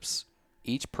relationships,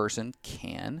 each person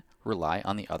can rely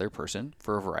on the other person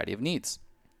for a variety of needs.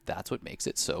 That's what makes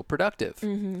it so productive.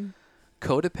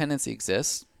 Codependency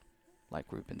exists,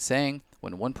 like we've been saying,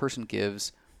 when one person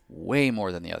gives way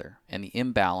more than the other, and the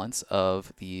imbalance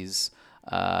of these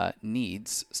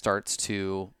needs starts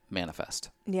to manifest.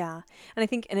 Yeah. And I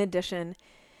think in addition,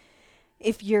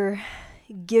 if you're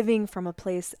giving from a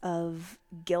place of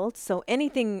guilt, so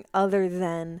anything other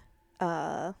than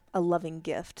a loving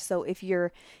gift. So if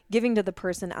you're giving to the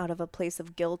person out of a place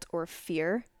of guilt or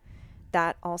fear,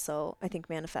 that also, I think,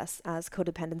 manifests as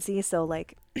codependency. So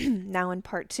like now in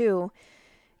part 2,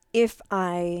 if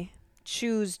I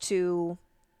choose to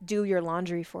do your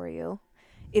laundry for you,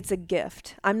 it's a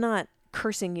gift. I'm not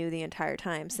cursing you the entire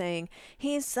time saying,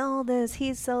 he's so this,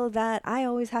 he's so that, I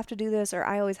always have to do this, or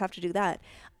I always have to do that.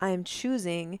 I'm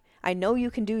choosing, I know you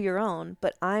can do your own,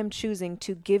 but I'm choosing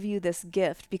to give you this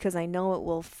gift because I know it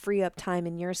will free up time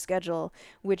in your schedule,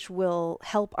 which will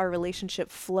help our relationship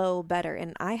flow better.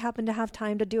 And I happen to have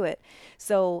time to do it.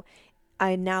 So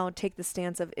I now take the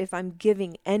stance of, if I'm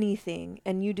giving anything,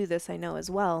 and you do this, I know as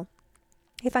well,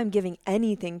 if I'm giving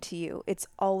anything to you, it's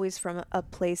always from a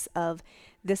place of,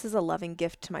 this is a loving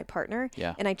gift to my partner.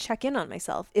 Yeah. And I check in on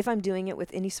myself. If I'm doing it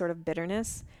with any sort of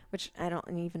bitterness, which I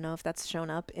don't even know if that's shown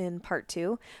up in part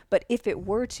 2, but if it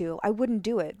were to, I wouldn't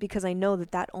do it, because I know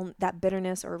that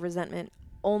bitterness or resentment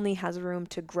only has room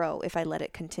to grow if I let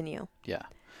it continue. Yeah.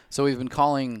 So we've been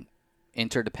calling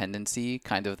interdependency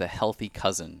kind of the healthy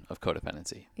cousin of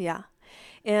codependency. Yeah.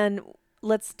 And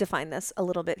let's define this a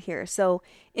little bit here. So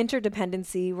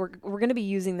interdependency, we're going to be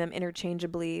using them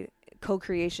interchangeably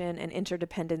co-creation and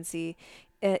interdependency,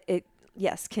 it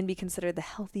yes, can be considered the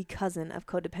healthy cousin of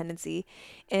codependency.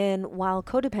 And while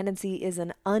codependency is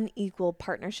an unequal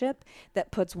partnership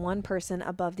that puts one person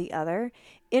above the other,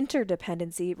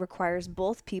 interdependency requires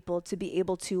both people to be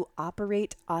able to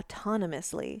operate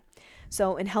autonomously.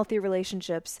 So in healthy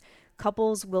relationships,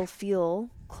 couples will feel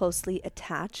closely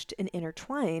attached and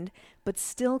intertwined, but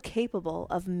still capable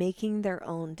of making their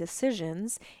own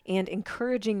decisions and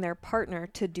encouraging their partner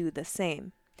to do the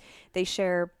same. They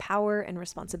share power and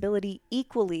responsibility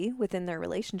equally within their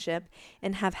relationship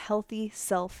and have healthy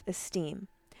self-esteem.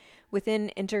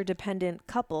 Within interdependent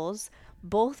couples,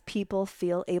 both people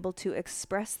feel able to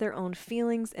express their own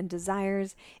feelings and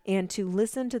desires and to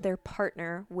listen to their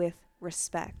partner with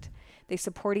respect. They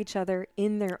support each other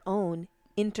in their own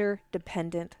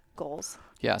interdependent goals.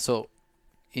 Yeah, so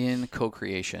in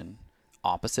co-creation,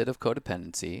 opposite of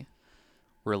codependency,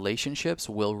 relationships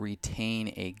will retain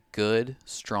a good,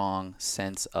 strong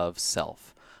sense of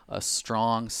self, a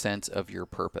strong sense of your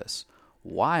purpose,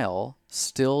 while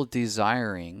still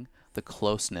desiring the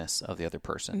closeness of the other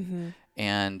person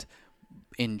and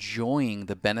enjoying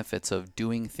the benefits of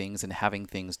doing things and having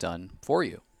things done for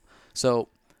you. So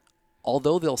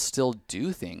although they'll still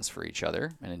do things for each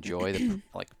other and enjoy the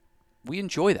we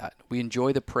enjoy that. We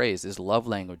enjoy the praise, these love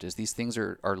languages. These things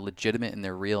are legitimate and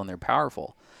they're real and they're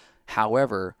powerful.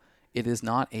 However, it is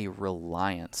not a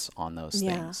reliance on those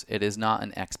things. It is not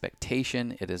an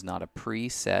expectation. It is not a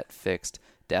preset, fixed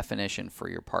definition for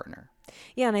your partner.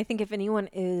 Yeah, and I think if anyone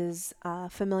is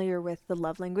familiar with the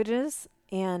love languages,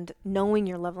 and knowing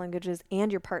your love languages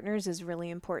and your partners is really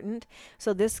important.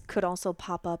 So this could also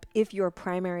pop up if your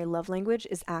primary love language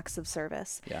is acts of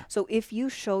service. Yeah. So if you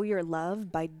show your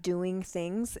love by doing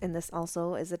things, and this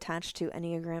also is attached to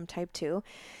Enneagram Type 2,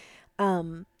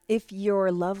 if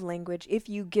your love language, if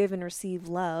you give and receive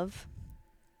love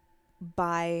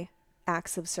by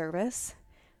acts of service,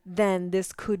 then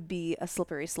this could be a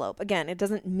slippery slope. Again, it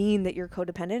doesn't mean that you're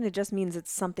codependent. It just means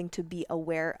it's something to be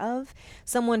aware of.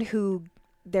 Someone who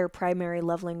their primary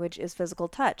love language is physical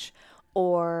touch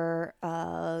or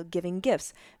giving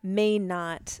gifts may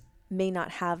not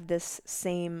have this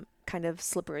same kind of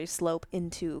slippery slope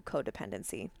into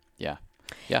codependency. Yeah.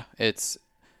 Yeah. It's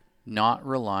not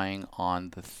relying on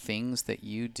the things that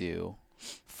you do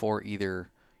for either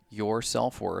your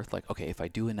self-worth, like, okay, if I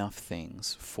do enough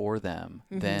things for them,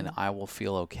 then I will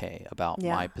feel okay about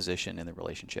my position in the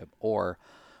relationship. Or,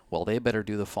 well, they better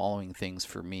do the following things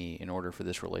for me in order for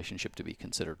this relationship to be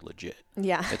considered legit.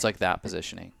 Yeah. It's like that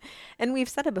positioning. And we've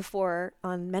said it before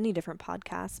on many different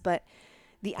podcasts, but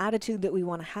the attitude that we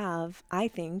want to have, I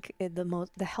think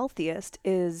the healthiest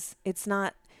is, it's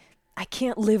not, I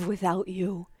can't live without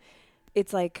you.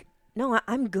 It's like, no,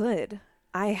 I'm good.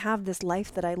 I have this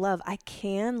life that I love. I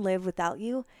can live without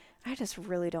you. I just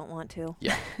really don't want to.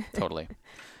 Yeah, totally.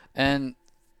 And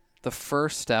the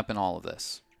first step in all of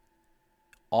this,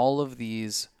 all of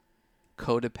these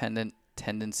codependent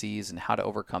tendencies and how to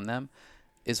overcome them,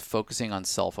 is focusing on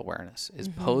self-awareness, is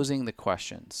posing the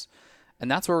questions. And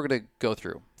that's what we're going to go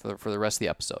through for the rest of the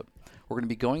episode. We're going to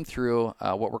be going through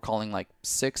what we're calling like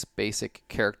 6 basic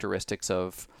characteristics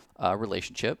of a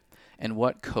relationship and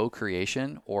what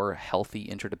co-creation or healthy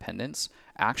interdependence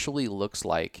actually looks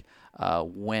like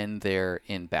when they're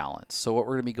in balance. So what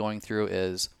we're going to be going through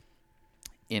is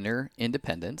inner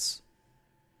independence,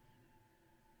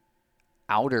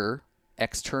 outer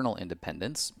external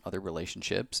independence, other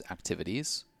relationships,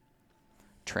 activities,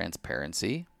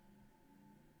 transparency,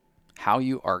 how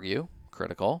you argue,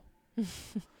 critical,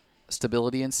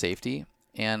 stability and safety,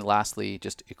 and lastly,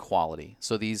 just equality.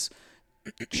 So these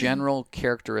general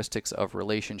characteristics of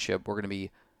relationship, we're going to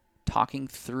be talking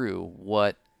through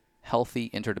what healthy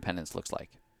interdependence looks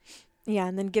like. Yeah,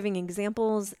 and then giving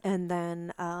examples and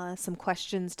then some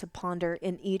questions to ponder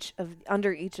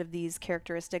under each of these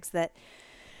characteristics that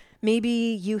maybe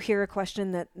you hear a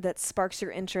question that sparks your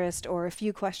interest, or a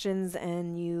few questions,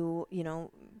 and you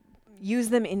use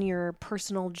them in your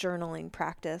personal journaling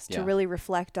practice to really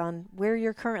reflect on where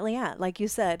you're currently at. Like you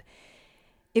said,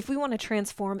 if we want to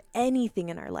transform anything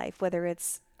in our life, whether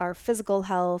it's our physical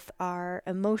health, our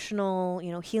emotional,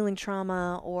 healing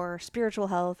trauma, or spiritual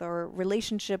health, or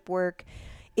relationship work,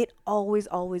 it always,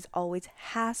 always, always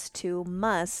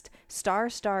must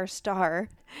start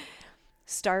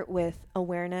with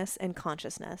awareness and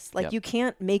consciousness. Like you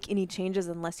can't make any changes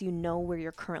unless you know where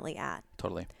you're currently at.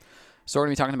 Totally. So we're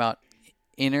going to be talking about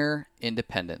inner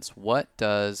independence. What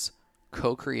does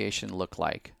co-creation look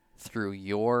like through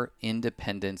your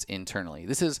independence internally?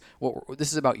 This is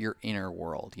about your inner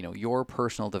world, your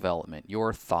personal development,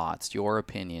 your thoughts, your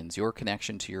opinions, your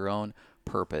connection to your own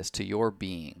purpose, to your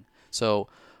being. So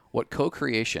what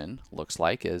co-creation looks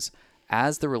like is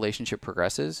as the relationship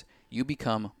progresses, you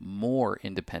become more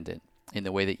independent in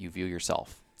the way that you view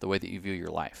yourself, the way that you view your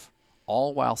life,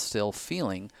 all while still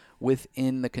feeling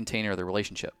within the container of the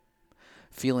relationship,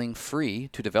 feeling free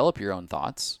to develop your own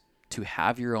thoughts, to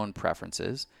have your own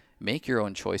preferences, make your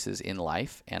own choices in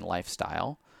life and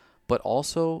lifestyle, but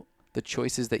also the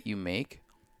choices that you make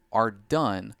are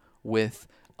done with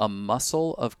a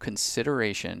muscle of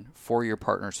consideration for your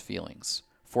partner's feelings,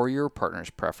 for your partner's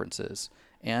preferences,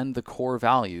 and the core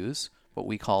values, what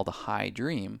we call the high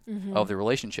dream of the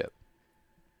relationship.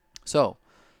 So,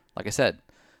 like I said,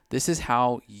 this is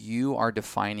how you are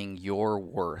defining your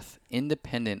worth,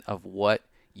 independent of what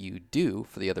you do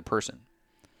for the other person.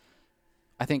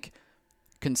 I think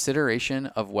consideration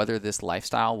of whether this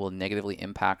lifestyle will negatively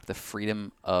impact the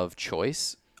freedom of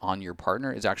choice on your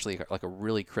partner is actually like a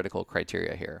really critical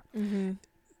criteria here.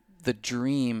 The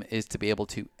dream is to be able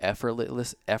to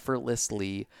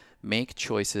effortlessly make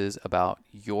choices about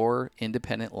your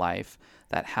independent life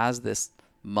that has this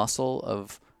muscle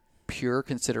of pure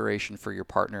consideration for your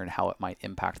partner and how it might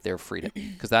impact their freedom.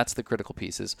 Because that's the critical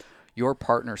piece is your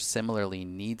partner similarly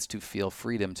needs to feel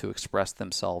freedom to express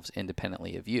themselves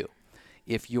independently of you.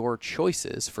 If your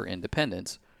choices for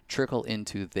independence trickle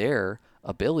into their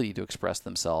ability to express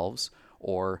themselves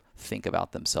or think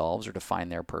about themselves or define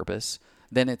their purpose,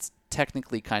 then it's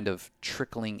technically kind of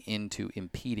trickling into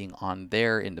impeding on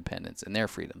their independence and their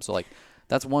freedom. So like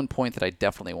that's one point that I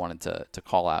definitely wanted to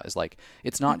call out is like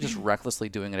it's not just recklessly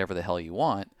doing whatever the hell you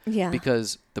want,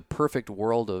 because the perfect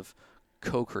world of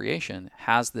co-creation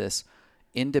has this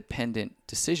independent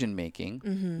decision making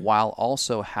while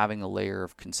also having a layer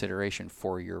of consideration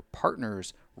for your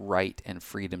partner's right and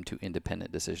freedom to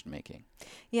independent decision making.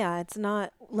 Yeah, it's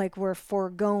not like we're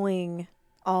foregoing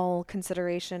all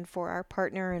consideration for our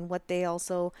partner and what they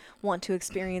also want to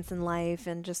experience in life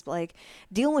and just like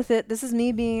deal with it. This is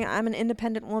me being, I'm an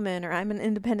independent woman or I'm an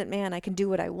independent man. I can do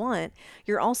what I want.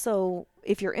 You're also,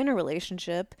 if you're in a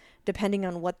relationship, depending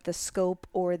on what the scope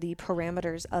or the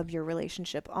parameters of your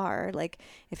relationship are, like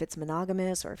if it's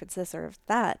monogamous or if it's this or if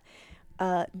that,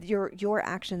 your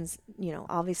actions,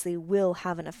 obviously will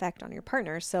have an effect on your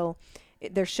partner. So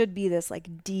there should be this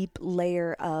like deep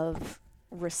layer of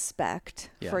respect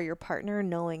for your partner,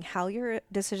 knowing how your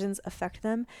decisions affect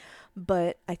them.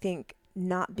 But I think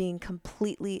not being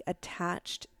completely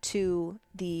attached to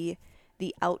the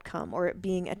outcome or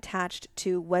being attached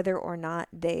to whether or not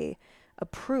they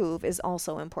approve is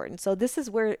also important. So this is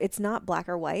where it's not black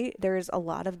or white. There's a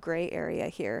lot of gray area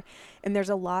here, and there's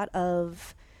a lot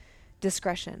of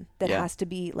discretion that has to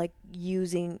be like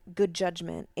using good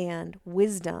judgment and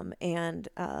wisdom and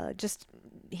just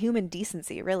human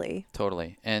decency, really.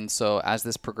 Totally. And so as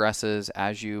this progresses,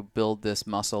 as you build this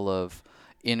muscle of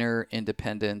inner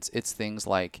independence, it's things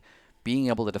like being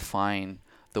able to define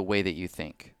the way that you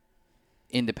think,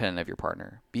 independent of your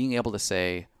partner. Being able to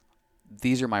say,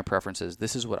 these are my preferences.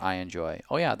 This is what I enjoy.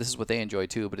 Oh yeah, this is what they enjoy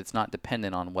too, but it's not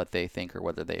dependent on what they think or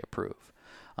whether they approve.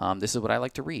 This is what I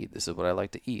like to read. This is what I like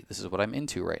to eat. This is what I'm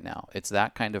into right now. It's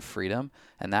that kind of freedom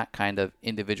and that kind of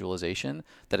individualization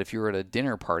that if you were at a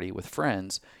dinner party with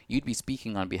friends, you'd be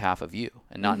speaking on behalf of you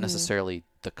and not necessarily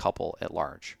the couple at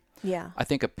large. Yeah. I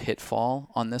think a pitfall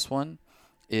on this one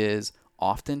is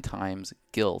oftentimes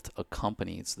guilt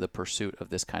accompanies the pursuit of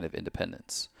this kind of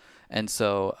independence. And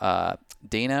so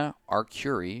Dana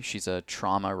Arcuri, she's a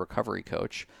trauma recovery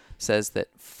coach, says that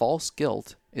false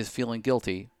guilt is feeling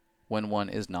guilty when one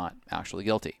is not actually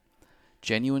guilty.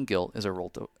 Genuine guilt is a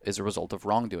result of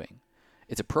wrongdoing.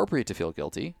 It's appropriate to feel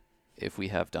guilty if we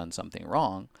have done something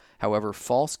wrong. However,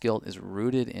 false guilt is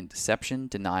rooted in deception,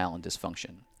 denial, and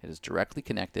dysfunction. It is directly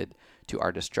connected to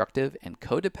our destructive and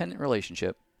codependent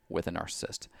relationship with a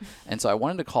narcissist. And so I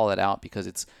wanted to call that out because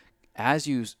it's as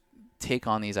you take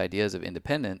on these ideas of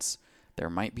independence, there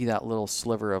might be that little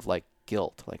sliver of like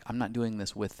guilt, like I'm not doing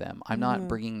this with them. I'm not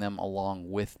bringing them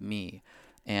along with me.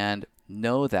 And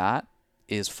know that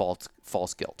is false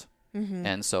guilt.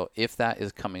 And so if that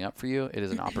is coming up for you, it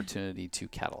is an opportunity to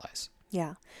catalyze.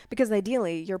 Yeah, because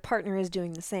ideally your partner is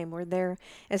doing the same, where they're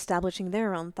establishing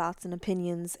their own thoughts and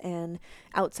opinions and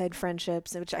outside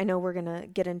friendships, which I know we're going to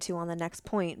get into on the next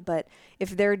point. But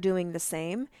if they're doing the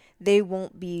same, they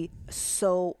won't be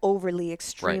so overly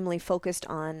extremely focused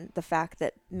on the fact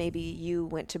that maybe you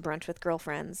went to brunch with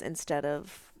girlfriends instead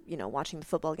of watching the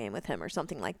football game with him or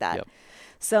something like that. Yep.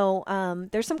 So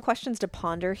there's some questions to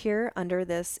ponder here under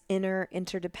this inner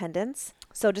interdependence.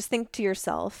 So just think to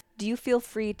yourself, do you feel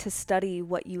free to study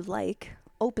what you like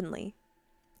openly?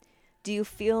 Do you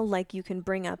feel like you can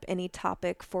bring up any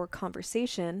topic for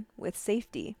conversation with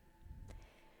safety?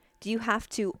 Do you have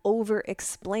to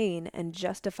over-explain and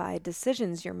justify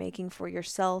decisions you're making for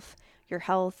yourself, your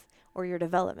health, or your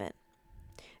development?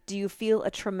 Do you feel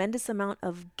a tremendous amount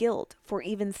of guilt for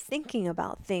even thinking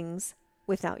about things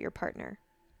without your partner?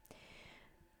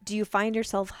 Do you find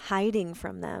yourself hiding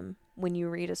from them when you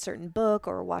read a certain book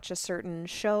or watch a certain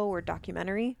show or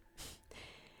documentary?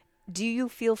 Do you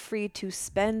feel free to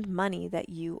spend money that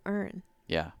you earn?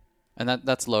 Yeah. And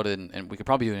that's loaded, and we could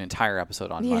probably do an entire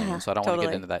episode on money, so I don't want to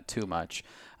get into that too much.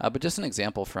 But just an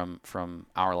example from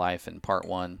our life in part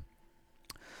one,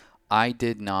 I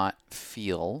did not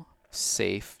feel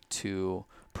safe to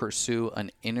pursue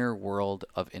an inner world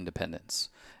of independence.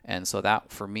 And so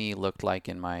that for me looked like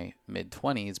in my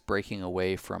mid-20s, breaking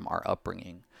away from our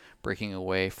upbringing, breaking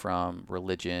away from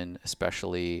religion,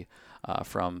 especially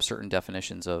from certain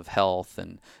definitions of health.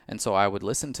 And so I would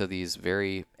listen to these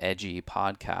very edgy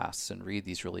podcasts and read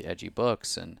these really edgy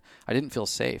books, and I didn't feel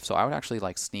safe. So I would actually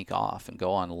like sneak off and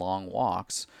go on long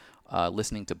walks,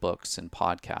 listening to books and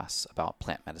podcasts about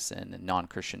plant medicine and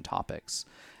non-Christian topics.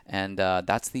 And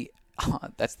that's the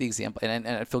example, and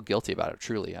I feel guilty about it.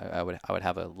 Truly, I would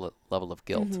have a level of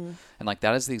guilt, and like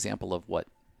that is the example of what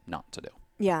not to do.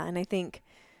 Yeah, and I think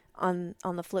on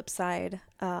the flip side,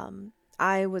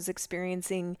 I was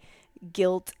experiencing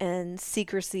guilt and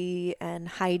secrecy and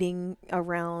hiding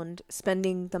around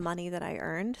spending the money that I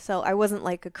earned. So I wasn't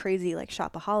like a crazy like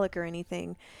shopaholic or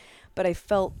anything, but I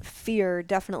felt fear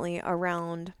definitely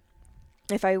around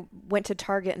if I went to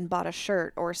Target and bought a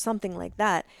shirt or something like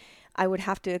that. I would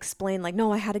have to explain like,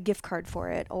 no, I had a gift card for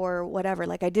it or whatever.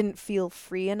 Like I didn't feel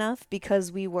free enough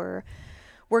because we were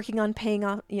working on paying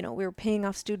off, we were paying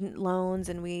off student loans,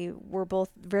 and we were both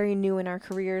very new in our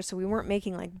careers. So we weren't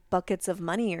making like buckets of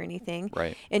money or anything.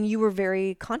 Right. And you were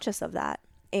very conscious of that.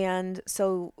 And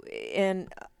so,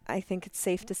 I think it's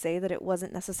safe to say that it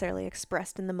wasn't necessarily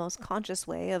expressed in the most conscious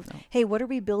way of, hey, what are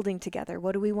we building together?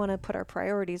 What do we want to put our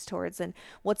priorities towards? And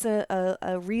what's a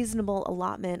reasonable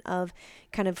allotment of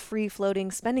kind of free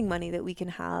floating spending money that we can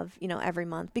have, every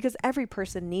month? Because every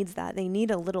person needs that. They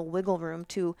need a little wiggle room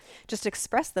to just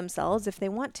express themselves if they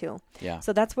want to. Yeah.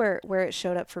 So that's where it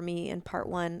showed up for me in part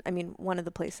one. I mean, one of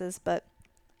the places, but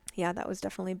yeah, that was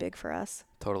definitely big for us.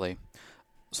 Totally.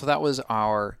 So that was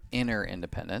our inner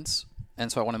independence.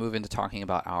 And so I want to move into talking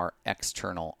about our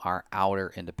external, our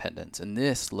outer independence. And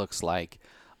this looks like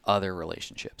other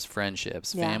relationships,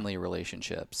 friendships, family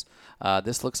relationships.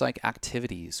 This looks like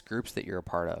activities, groups that you're a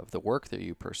part of, the work that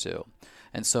you pursue.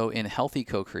 And so in healthy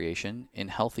co-creation, in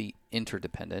healthy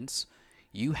interdependence,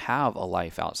 you have a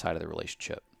life outside of the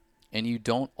relationship. And you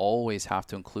don't always have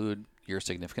to include your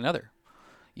significant other.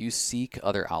 You seek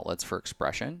other outlets for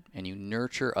expression, and you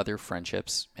nurture other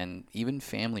friendships and even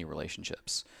family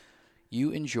relationships.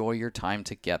 You enjoy your time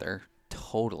together,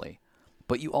 totally,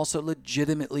 but you also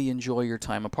legitimately enjoy your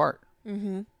time apart.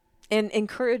 Mm-hmm. And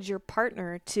encourage your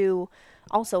partner to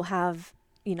also have,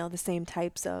 the same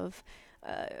types of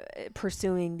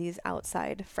pursuing these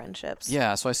outside friendships.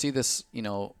 Yeah, so I see this,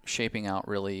 shaping out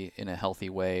really in a healthy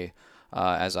way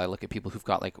as I look at people who've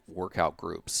got like workout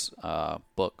groups,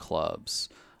 book clubs,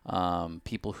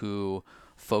 people who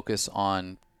focus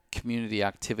on community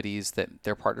activities that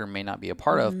their partner may not be a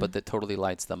part of, but that totally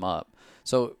lights them up.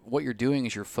 So what you're doing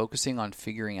is you're focusing on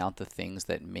figuring out the things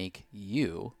that make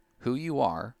you who you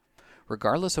are,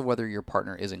 regardless of whether your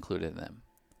partner is included in them,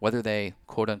 whether they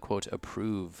quote unquote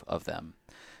approve of them.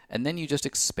 And then you just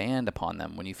expand upon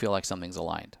them when you feel like something's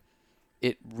aligned.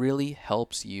 It really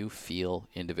helps you feel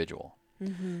individual.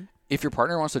 Mm-hmm. If your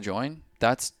partner wants to join,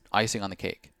 that's icing on the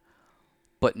cake,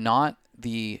 but not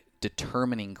the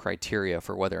determining criteria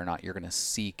for whether or not you're going to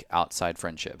seek outside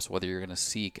friendships, whether you're going to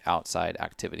seek outside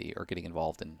activity or getting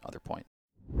involved in other points.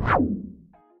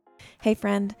 Hey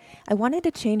friend, I wanted to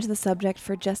change the subject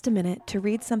for just a minute to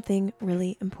read something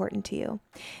really important to you.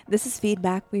 This is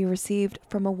feedback we received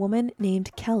from a woman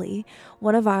named Kelly,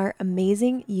 one of our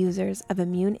amazing users of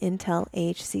Immune Intel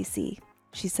AHCC.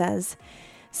 She says,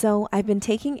 so I've been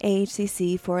taking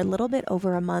AHCC for a little bit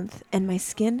over a month, and my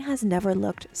skin has never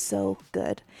looked so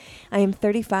good. I am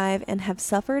 35 and have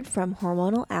suffered from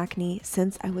hormonal acne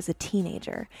since I was a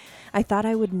teenager. I thought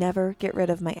I would never get rid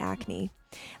of my acne.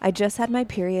 I just had my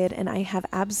period, and I have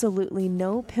absolutely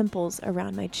no pimples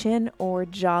around my chin or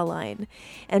jawline,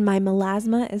 and my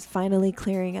melasma is finally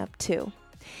clearing up too.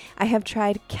 I have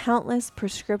tried countless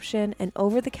prescription and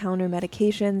over-the-counter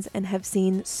medications and have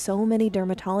seen so many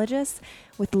dermatologists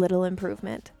with little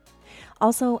improvement.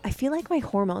 Also, I feel like my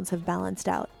hormones have balanced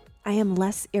out. I am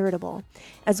less irritable,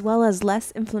 as well as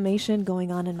less inflammation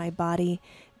going on in my body,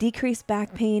 decreased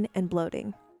back pain, and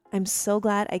bloating. I'm so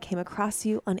glad I came across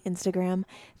you on Instagram.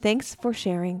 Thanks for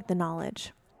sharing the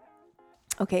knowledge.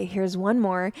 Okay, here's one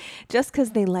more, just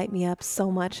because they light me up so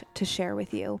much to share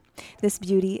with you. This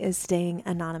beauty is staying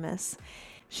anonymous.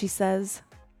 She says,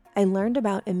 I learned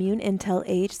about Immune Intel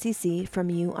AHCC from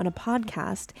you on a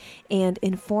podcast, and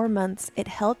in 4 months, it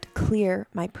helped clear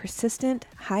my persistent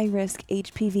high-risk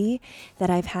HPV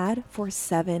that I've had for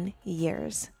 7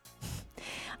 years.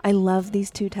 I love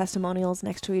these two testimonials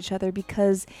next to each other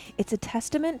because it's a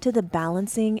testament to the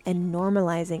balancing and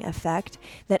normalizing effect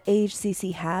that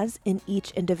AHCC has in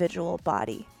each individual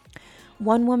body.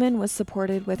 One woman was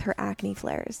supported with her acne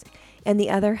flares, and the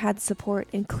other had support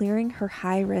in clearing her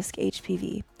high-risk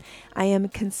HPV. I am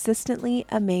consistently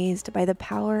amazed by the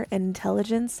power and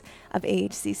intelligence of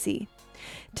AHCC.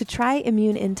 To try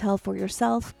Immune Intel for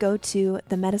yourself, go to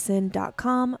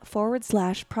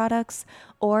themedicine.com/products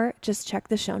or just check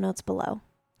the show notes below.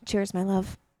 Cheers, my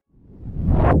love.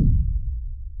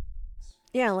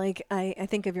 Yeah, like I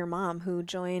think of your mom who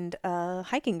joined a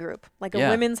hiking group, like a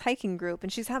women's hiking group,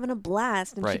 and she's having a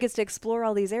blast and she gets to explore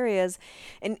all these areas,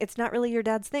 and it's not really your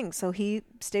dad's thing. So he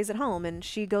stays at home and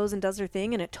she goes and does her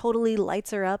thing, and it totally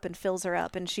lights her up and fills her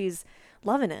up, and she's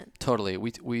loving it. Totally.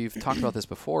 We've talked about this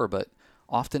before, but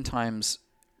oftentimes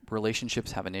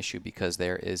relationships have an issue because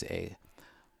there is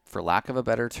for lack of a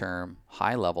better term,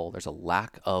 high level, there's a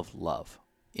lack of love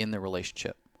in the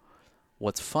relationship.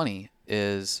 What's funny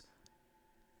is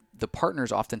the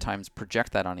partners oftentimes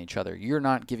project that on each other. You're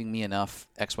not giving me enough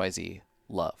XYZ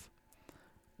love.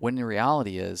 When the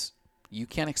reality is you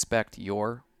can't expect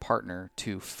your partner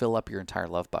to fill up your entire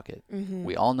love bucket. Mm-hmm.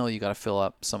 We all know you got to fill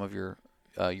up some of your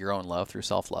own love through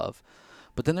self-love.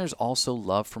 But then there's also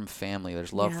love from family.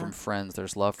 There's love from friends.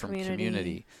 There's love from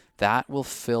community. That will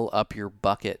fill up your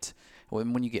bucket.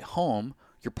 When you get home,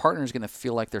 your partner is going to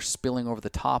feel like they're spilling over the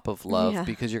top of love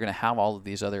because you're going to have all of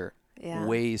these other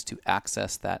ways to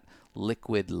access that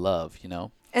liquid love, you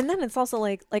know? And then it's also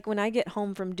like when I get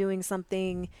home from doing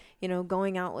something, you know,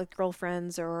 going out with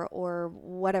girlfriends or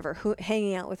whatever,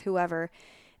 hanging out with whoever,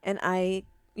 and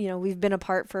we've been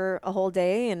apart for a whole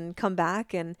day and come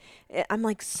back, and I'm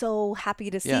like so happy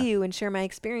to see you and share my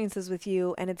experiences with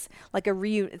you, and it's like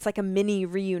it's like a mini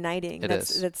reuniting.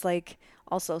 That's like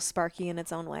also sparky in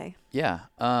its own way. Yeah.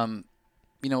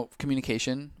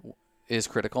 Communication is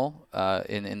critical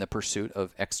in the pursuit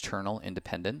of external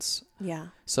independence. Yeah.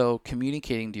 So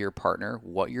communicating to your partner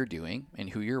what you're doing and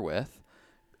who you're with,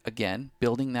 again,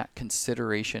 building that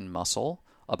consideration muscle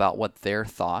about what their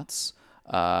thoughts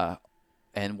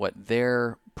and what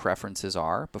their preferences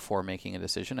are before making a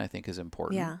decision, I think is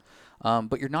important. Yeah.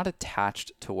 But you're not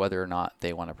attached to whether or not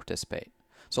they want to participate.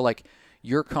 So like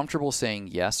you're comfortable saying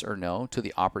yes or no to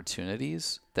the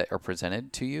opportunities that are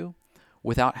presented to you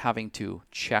without having to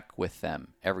check with them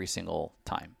every single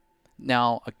time.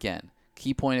 Now, again,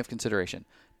 key point of consideration.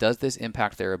 Does this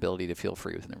impact their ability to feel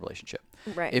free within the relationship?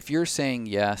 Right. If you're saying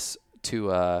yes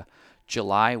to a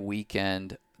July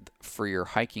weekend for your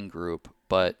hiking group,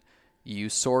 but you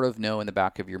sort of know in the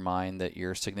back of your mind that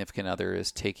your significant other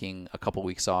is taking a couple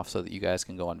weeks off so that you guys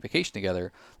can go on vacation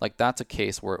together, like that's a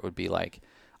case where it would be like,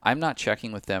 I'm not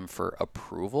checking with them for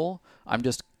approval. I'm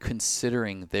just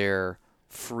considering their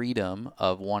freedom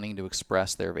of wanting to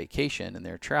express their vacation and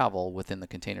their travel within the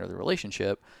container of the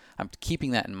relationship. I'm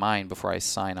keeping that in mind before I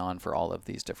sign on for all of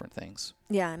these different things.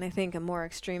 Yeah, and I think a more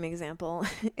extreme example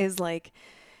is like,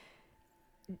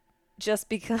 just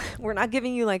because we're not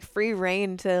giving you like free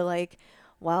reign to like,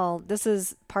 well, this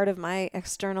is part of my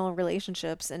external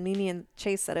relationships, and Mimi and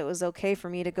Chase said it was okay for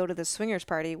me to go to the swingers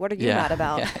party. What are you mad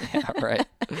about? Yeah, right.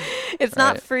 It's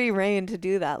not free reign to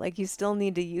do that. Like you still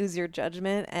need to use your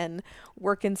judgment and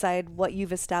work inside what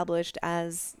you've established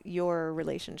as your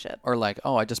relationship. Or like,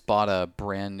 oh, I just bought a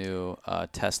brand new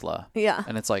Tesla. Yeah.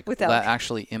 And it's like, that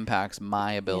actually impacts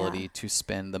my ability to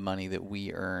spend the money that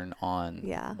we earn on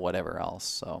whatever else.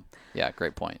 So yeah,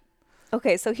 great point.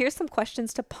 Okay, so here's some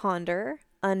questions to ponder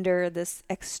under this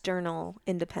external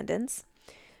independence.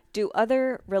 Do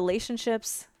other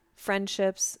relationships,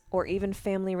 friendships, or even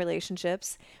family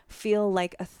relationships feel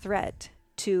like a threat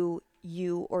to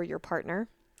you or your partner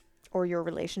or your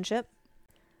relationship?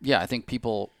 Yeah, I think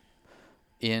people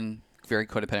in very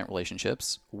codependent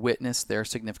relationships witness their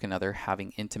significant other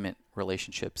having intimate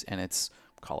relationships, and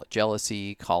call it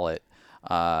jealousy, call it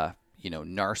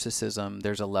narcissism.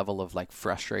 There's a level of like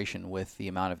frustration with the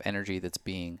amount of energy that's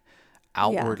being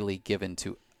outwardly given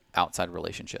to outside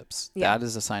relationships. Yeah. That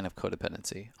is a sign of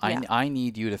codependency. Yeah. I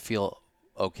need you to feel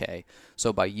okay.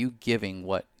 So by you giving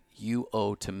what you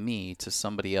owe to me to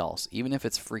somebody else, even if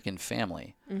it's freaking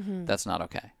family, that's not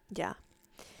okay. Yeah.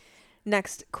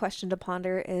 Next question to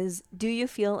ponder is, do you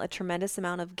feel a tremendous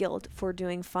amount of guilt for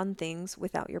doing fun things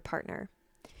without your partner?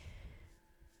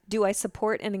 Do I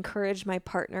support and encourage my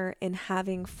partner in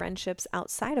having friendships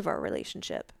outside of our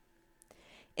relationship?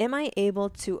 Am I able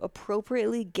to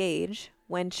appropriately gauge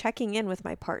when checking in with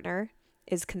my partner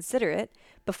is considerate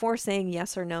before saying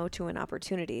yes or no to an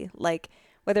opportunity, like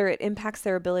whether it impacts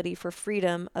their ability for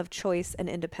freedom of choice and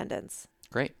independence?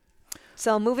 Great.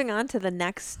 So moving on to the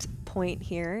next point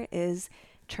here is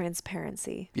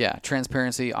transparency. Yeah,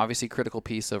 transparency, obviously critical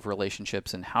piece of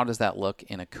relationships. And how does that look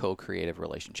in a co-creative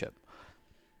relationship?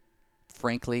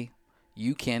 Frankly,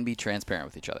 you can be transparent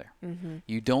with each other. Mm-hmm.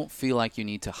 You don't feel like you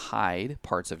need to hide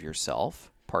parts of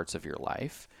yourself, parts of your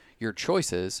life, your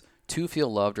choices to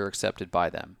feel loved or accepted by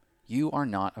them. You are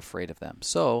not afraid of them.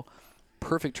 So,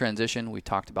 perfect transition. We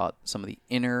talked about some of the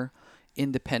inner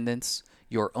independence,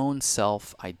 your own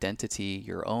self identity,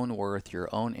 your own worth, your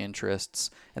own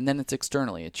interests, and then it's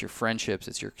externally. It's your friendships,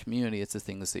 it's your community, it's the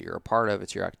things that you're a part of,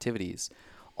 it's your activities.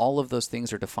 All of those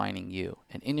things are defining you.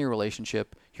 And in your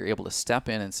relationship, you're able to step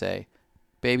in and say,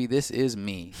 baby, this is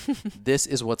me. This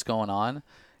is what's going on.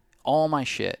 All my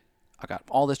shit. I got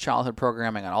all this childhood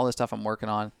programming. I got all this stuff I'm working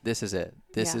on. This is it.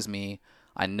 This is me.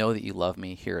 I know that you love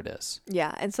me. Here it is.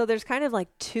 Yeah. And so there's kind of like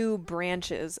two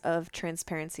branches of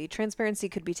transparency. Transparency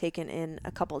could be taken in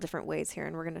a couple different ways here,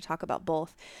 and we're going to talk about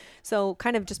both. So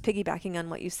kind of just piggybacking on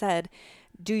what you said,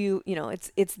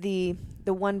 it's the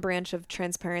one branch of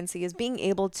transparency is being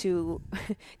able to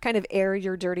kind of air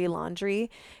your dirty laundry.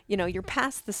 You're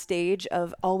past the stage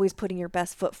of always putting your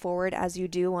best foot forward as you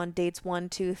do on dates 1,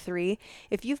 2, 3.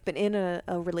 If you've been in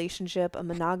a relationship, a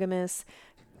monogamous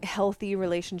healthy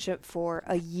relationship for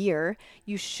a year,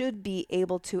 you should be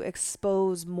able to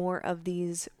expose more of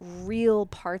these real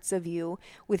parts of you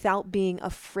without being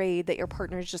afraid that your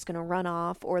partner is just going to run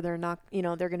off, or they're not,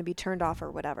 they're going to be turned off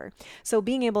or whatever. So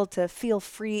being able to feel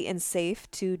free and safe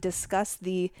to discuss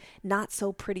the not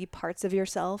so pretty parts of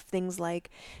yourself, things like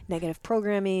negative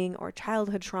programming or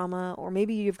childhood trauma, or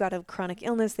maybe you've got a chronic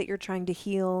illness that you're trying to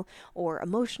heal, or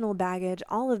emotional baggage,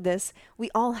 all of this, we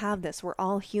all have this. We're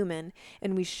all human,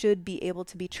 and we should be able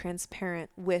to be transparent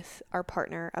with our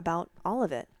partner about all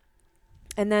of it.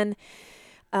 And then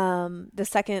the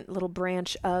second little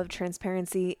branch of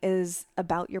transparency is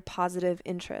about your positive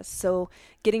interests. So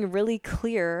getting really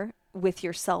clear with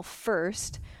yourself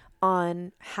first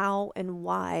on how and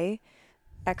why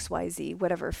XYZ,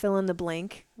 whatever, fill in the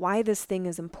blank, why this thing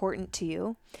is important to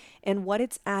you and what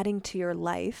it's adding to your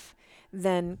life,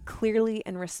 then clearly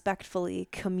and respectfully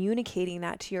communicating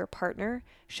that to your partner,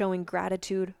 showing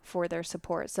gratitude for their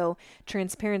support. So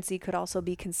transparency could also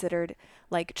be considered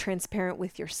like transparent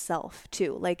with yourself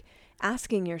too, like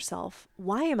asking yourself,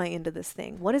 why am I into this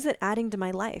thing? What is it adding to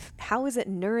my life? How is it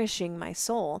nourishing my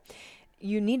soul?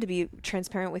 You need to be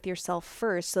transparent with yourself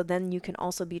first, so then you can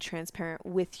also be transparent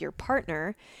with your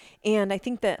partner. And I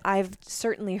think that I've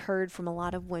certainly heard from a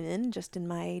lot of women just in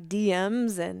my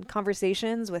DMs and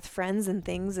conversations with friends and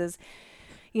things is,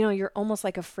 you're almost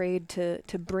like afraid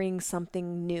to bring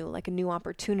something new, like a new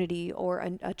opportunity or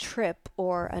a trip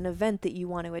or an event that you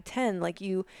want to attend. Like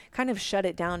you kind of shut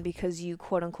it down because you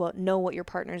quote unquote know what your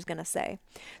partner is going to say.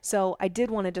 So I did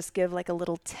want to just give like a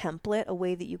little template, a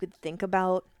way that you could think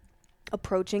about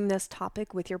approaching this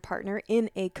topic with your partner in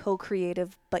a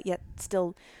co-creative but yet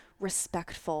still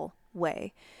respectful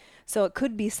way. So it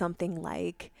could be something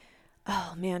like,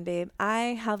 oh man, babe,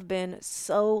 I have been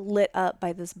so lit up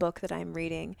by this book that I'm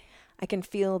reading. I can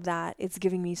feel that it's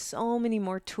giving me so many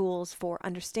more tools for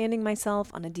understanding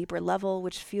myself on a deeper level,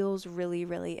 which feels really,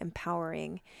 really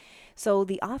empowering. So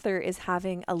the author is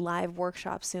having a live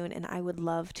workshop soon, and I would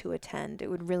love to attend. It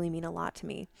would really mean a lot to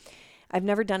me. I've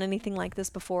never done anything like this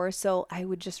before, so I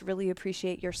would just really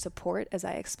appreciate your support as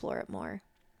I explore it more.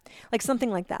 Like something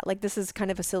like that. Like this is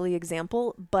kind of a silly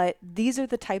example, but these are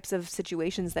the types of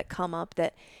situations that come up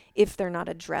that if they're not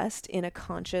addressed in a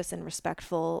conscious and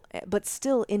respectful, but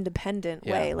still independent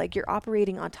way, like you're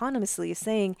operating autonomously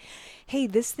saying, hey,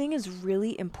 this thing is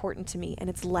really important to me and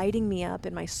it's lighting me up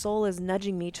and my soul is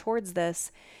nudging me towards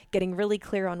this, getting really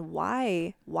clear on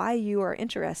why you are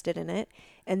interested in it,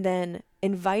 and then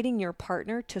inviting your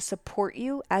partner to support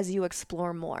you as you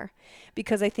explore more.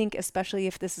 Because I think especially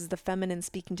if this is the feminine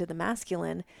speaking to the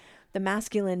masculine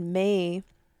may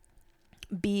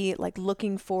be like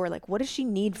looking for like, what does she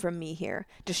need from me here?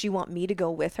 Does she want me to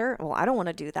go with her? Well, I don't want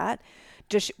to do that.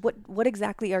 What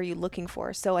exactly are you looking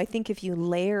for? So I think if you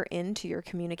layer into your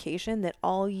communication that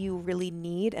all you really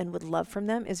need and would love from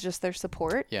them is just their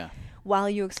support, while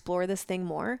you explore this thing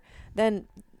more, then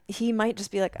he might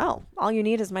just be like, oh, all you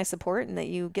need is my support and that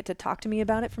you get to talk to me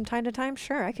about it from time to time.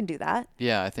 Sure, I can do that.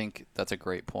 Yeah, I think that's a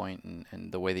great point,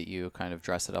 and the way that you kind of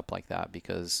dress it up like that,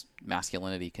 because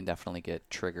masculinity can definitely get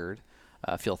triggered,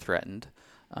 feel threatened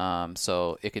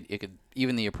So it could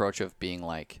even the approach of being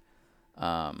like,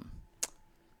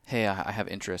 hey, I have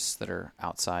interests that are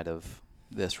outside of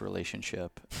this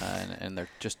relationship, and they're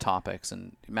just topics,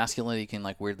 and masculinity can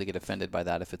like weirdly get offended by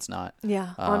that if it's not.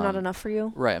 Yeah. I'm not enough for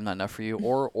you. Right. I'm not enough for you.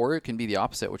 Or it can be the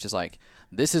opposite, which is like,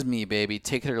 this is me, baby.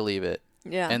 Take it or leave it.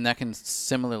 Yeah. And that can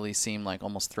similarly seem like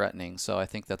almost threatening. So I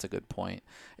think that's a good point.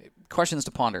 Questions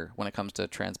to ponder when it comes to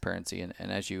transparency, and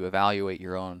as you evaluate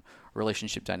your own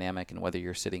relationship dynamic and whether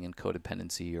you're sitting in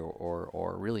codependency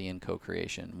or really in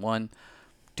co-creation. One,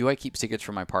 do I keep secrets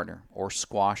from my partner or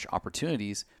squash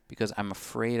opportunities because I'm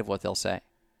afraid of what they'll say?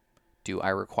 Do I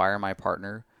require my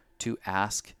partner to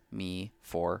ask me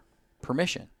for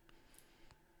permission?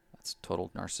 That's a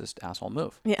total narcissist asshole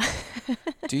move. Yeah.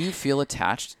 Do you feel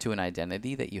attached to an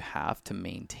identity that you have to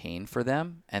maintain for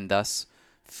them and thus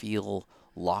feel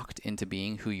locked into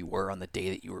being who you were on the day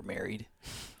that you were married?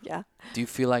 Yeah. Do you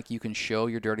feel like you can show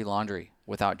your dirty laundry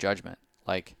without judgment?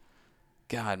 Like,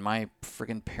 God, my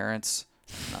freaking parents,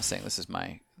 I'm not saying this is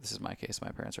my case.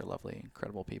 My parents are lovely,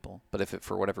 incredible people. But if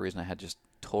for whatever reason I had just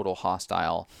total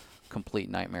hostile, complete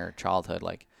nightmare childhood,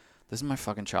 like, this is my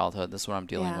fucking childhood. This is what I'm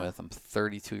dealing with. I'm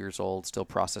 32 years old, still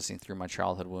processing through my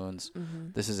childhood wounds.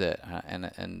 Mm-hmm. This is it.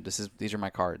 And these are my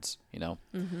cards, you know?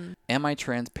 Mm-hmm. Am I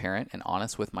transparent and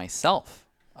honest with myself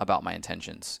about my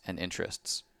intentions and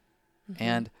interests? Mm-hmm.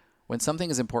 And when something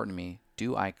is important to me,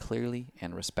 do I clearly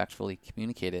and respectfully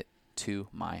communicate it to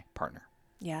my partner?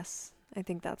 Yes. I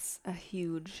think that's a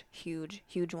huge, huge,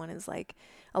 huge one. Is like,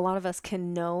 a lot of us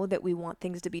can know that we want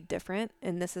things to be different.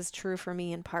 And this is true for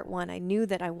me in part one. I knew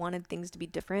that I wanted things to be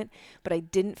different, but I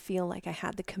didn't feel like I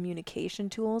had the communication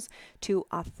tools to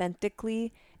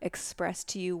authentically express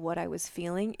to you what I was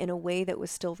feeling in a way that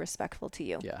was still respectful to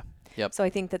you. Yeah. Yep. So I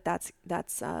think that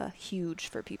that's huge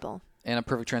for people. And a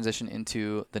perfect transition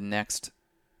into the next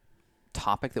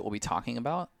topic that we'll be talking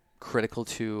about, critical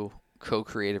to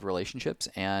co-creative relationships.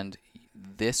 And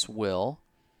this will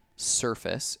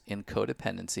surface in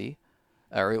codependency,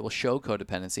 or it will show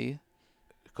codependency.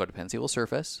 Codependency will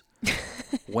surface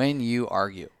when you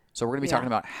argue. So we're going to be talking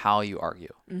about how you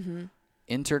argue. Mm-hmm.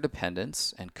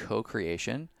 Interdependence and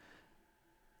co-creation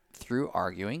through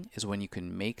arguing is when you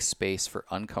can make space for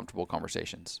uncomfortable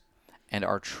conversations and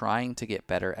are trying to get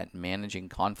better at managing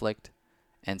conflict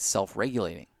and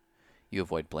self-regulating. You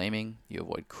avoid blaming, you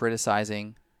avoid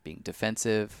criticizing, being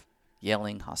defensive,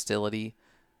 yelling, hostility,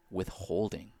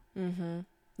 withholding. Mm-hmm.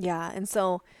 Yeah. And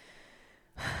so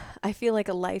I feel like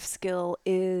a life skill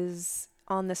is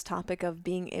on this topic of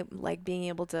being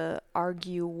able to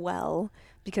argue well,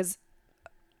 because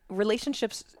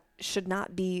relationships should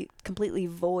not be completely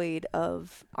void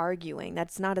of arguing.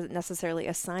 That's not necessarily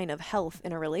a sign of health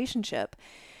in a relationship.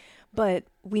 But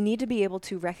we need to be able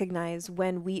to recognize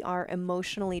when we are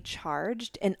emotionally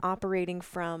charged and operating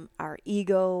from our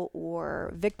ego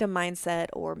or victim mindset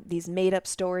or these made up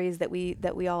stories that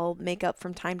we all make up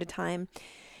from time to time.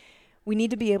 We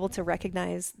need to be able to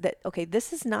recognize that, okay,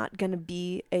 this is not going to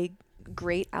be a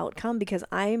great outcome because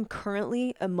I'm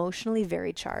currently emotionally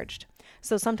very charged.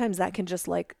 So sometimes that can just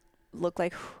like look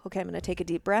like, okay, I'm going to take a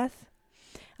deep breath.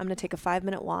 I'm going to take a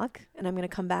 5-minute walk and I'm going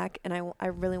to come back and I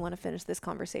really want to finish this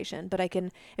conversation. But I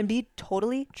can, and be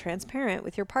totally transparent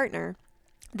with your partner.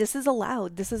 This is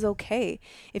allowed. This is okay.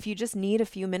 If you just need a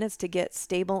few minutes to get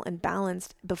stable and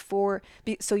balanced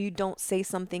so you don't say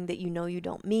something that you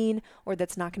don't mean, or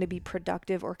that's not going to be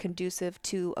productive or conducive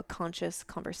to a conscious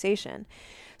conversation.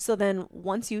 So then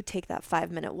once you take that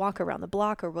 5-minute walk around the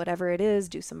block or whatever it is,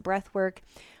 do some breath work.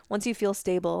 Once you feel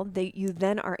stable, you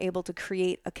then are able to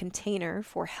create a container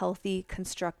for healthy,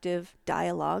 constructive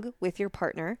dialogue with your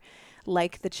partner,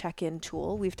 like the check-in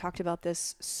tool. We've talked about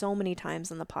this so many times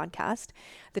on the podcast.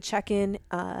 The check-in,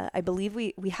 I believe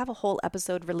we have a whole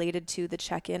episode related to the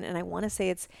check-in, and I want to say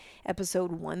it's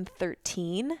episode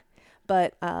 113,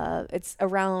 but it's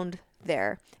around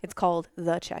there. It's called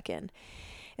the check-in.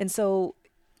 And so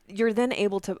you're then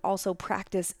able to also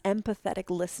practice empathetic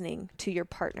listening to your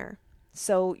partner.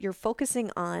 So you're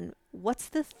focusing on what's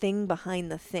the thing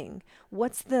behind the thing.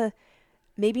 What's the,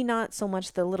 maybe not so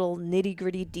much the little nitty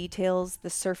gritty details, the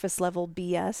surface level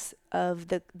BS of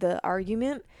the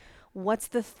argument. What's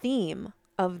the theme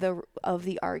of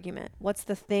the argument? What's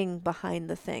the thing behind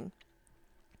the thing?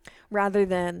 Rather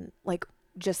than like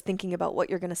just thinking about what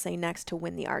you're going to say next to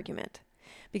win the argument.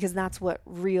 Because that's what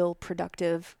real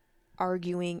productive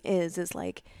arguing is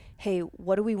like, hey,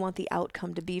 what do we want the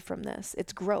outcome to be from this?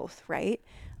 It's growth, right?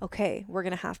 Okay, we're going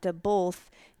to have to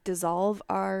both dissolve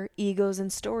our egos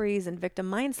and stories and victim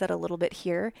mindset a little bit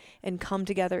here and come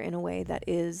together in a way that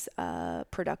is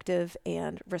productive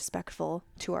and respectful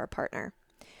to our partner.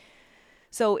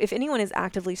 So if anyone is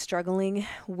actively struggling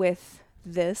with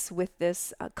this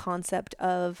concept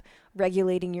of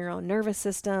regulating your own nervous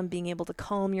system, being able to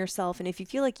calm yourself, and if you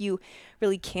feel like you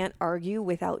really can't argue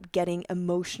without getting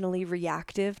emotionally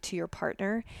reactive to your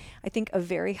partner, I think a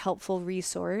very helpful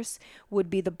resource would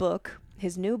be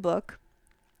his new book,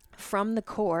 From the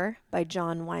Core by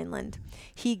John Wineland.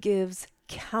 He gives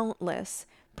countless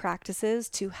practices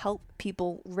to help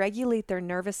people regulate their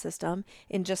nervous system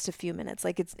in just a few minutes.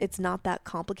 Like it's not that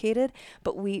complicated,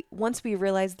 but once we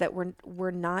realize that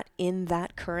we're not in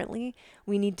that currently,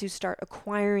 we need to start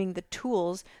acquiring the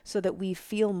tools so that we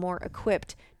feel more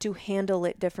equipped to handle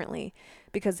it differently.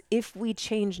 Because if we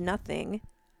change nothing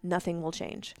will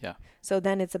change. Yeah. So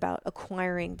then it's about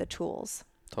acquiring the tools.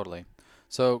 Totally.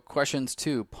 So questions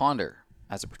to ponder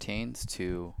as it pertains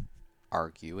to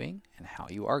arguing and how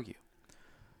you argue.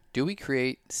 Do we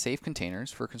create safe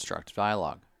containers for constructive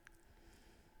dialogue?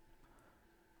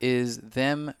 Is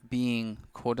them being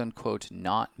quote unquote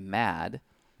not mad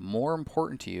more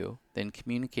important to you than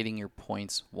communicating your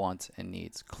points, wants, and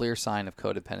needs? Clear sign of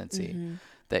codependency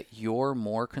that you're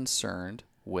more concerned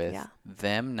with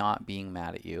them not being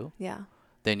mad at you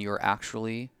than you're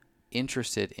actually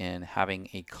interested in having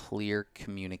a clear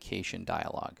communication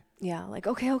dialogue. Yeah, like,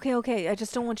 okay. I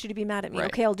just don't want you to be mad at me. Right.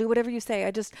 Okay, I'll do whatever you say.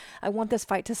 I want this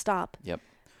fight to stop. Yep.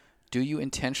 Do you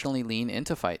intentionally lean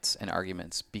into fights and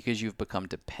arguments because you've become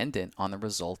dependent on the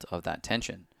result of that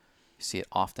tension? You see it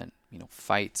often,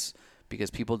 fights, because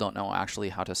people don't know actually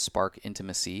how to spark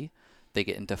intimacy. They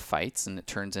get into fights and it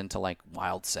turns into like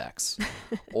wild sex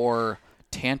or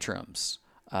tantrums.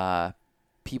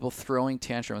 People throwing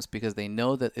tantrums because they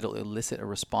know that it'll elicit a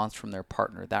response from their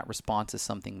partner. That response is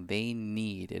something they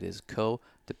need. It is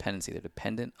codependency. They're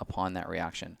dependent upon that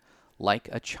reaction, like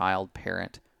a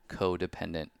child-parent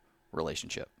codependent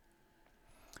relationship.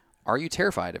 Are you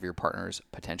terrified of your partner's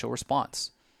potential response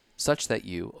such that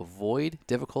you avoid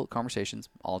difficult conversations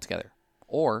altogether?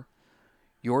 Or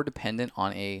you're dependent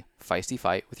on a feisty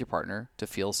fight with your partner to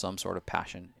feel some sort of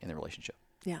passion in the relationship?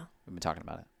 Yeah. We've been talking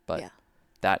about it, but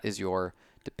that is your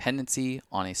dependency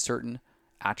on a certain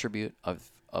attribute of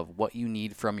what you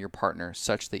need from your partner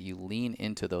such that you lean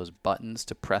into those buttons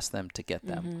to press them to get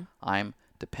them. I'm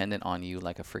dependent on you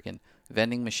like a freaking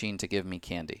vending machine to give me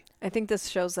candy. I think this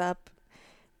shows up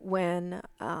when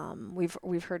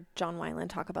we've heard John Wineland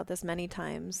talk about this many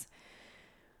times.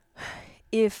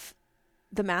 If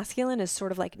the masculine is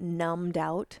sort of like numbed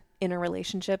out in a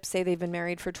relationship, say they've been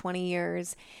married for 20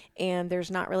 years and there's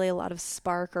not really a lot of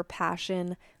spark or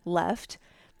passion left,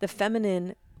 the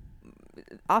feminine,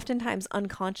 oftentimes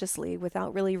unconsciously,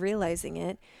 without really realizing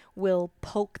it, will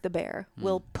poke the bear,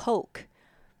 will poke.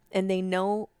 And they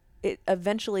know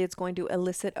eventually it's going to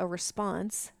elicit a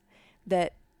response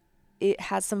that it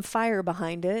has some fire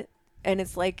behind it. And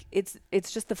it's like, it's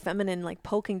just the feminine like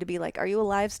poking to be like, are you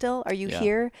alive still? Are you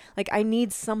here? Like, I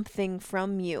need something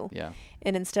from you. Yeah.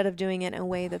 And instead of doing it in a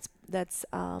way that's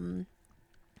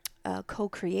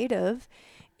co-creative,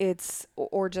 it's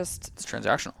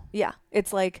transactional. Yeah.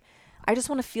 It's like, I just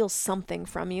want to feel something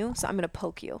from you, so I'm going to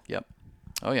poke you. Yep.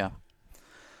 Oh, yeah.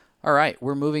 All right.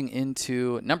 We're moving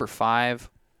into number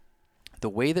 5, the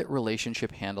way that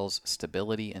relationship handles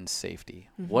stability and safety.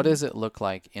 What does it look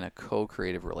like in a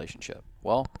co-creative relationship?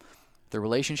 Well, the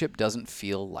relationship doesn't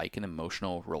feel like an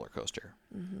emotional roller coaster.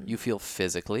 You feel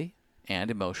physically and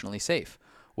emotionally safe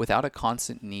without a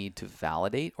constant need to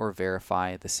validate or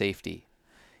verify the safety.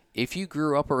 If you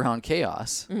grew up around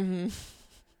chaos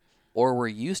or were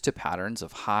used to patterns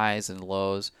of highs and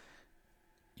lows,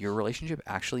 your relationship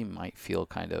actually might feel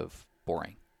kind of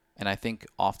boring. And I think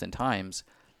oftentimes,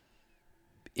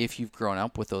 if you've grown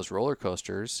up with those roller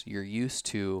coasters, you're used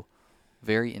to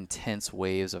very intense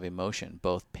waves of emotion,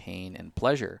 both pain and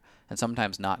pleasure. And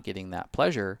sometimes not getting that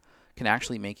pleasure can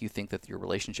actually make you think that your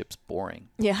relationship's boring.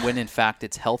 Yeah. When in fact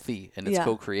it's healthy and it's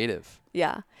co-creative.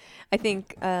 Yeah. I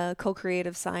think a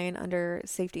co-creative sign under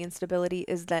safety and stability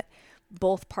is that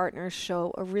both partners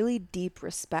show a really deep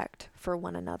respect for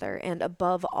one another. And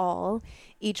above all,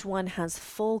 each one has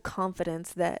full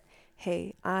confidence that,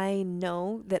 hey, I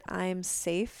know that I'm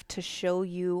safe to show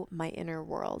you my inner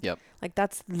world. Yep. Like,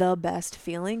 that's the best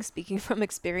feeling, speaking from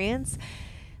experience.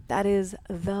 That is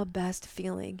the best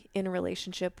feeling in a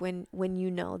relationship when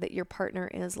you know that your partner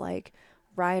is like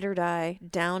ride or die,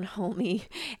 down homey,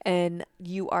 and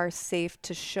you are safe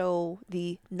to show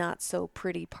the not so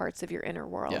pretty parts of your inner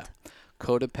world. Yeah.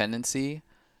 Codependency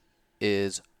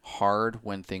is hard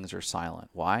when things are silent.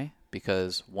 Why?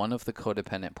 Because one of the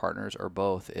codependent partners or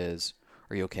both is,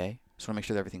 are you okay? Just want to make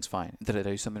sure that everything's fine. Did I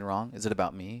do something wrong? Is it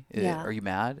about me? Are you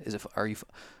mad?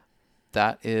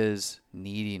 that is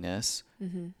neediness,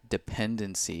 Mm-hmm.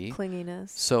 dependency. Clinginess.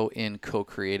 So in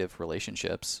co-creative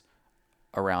relationships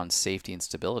around safety and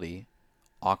stability,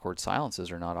 awkward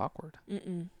silences are not awkward.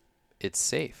 Mm-mm. It's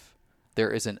safe.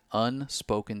 There is an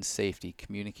unspoken safety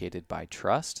communicated by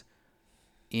trust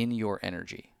in your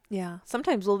energy. Yeah.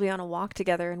 Sometimes we'll be on a walk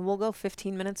together and we'll go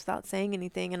 15 minutes without saying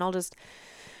anything. And I'll just,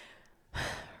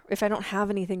 if I don't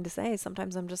have anything to say,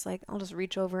 sometimes I'm just like, I'll just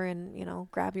reach over and,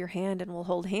 grab your hand and we'll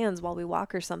hold hands while we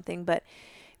walk or something. But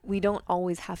we don't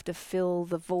always have to fill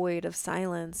the void of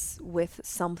silence with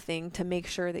something to make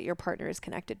sure that your partner is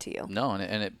connected to you. No,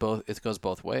 and it goes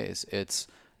both ways. It's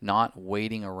not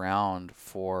waiting around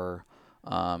for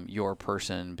your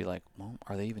person be like, well,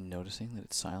 are they even noticing that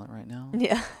it's silent right now?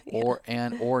 Yeah.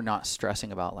 Or not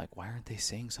stressing about like, why aren't they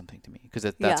saying something to me?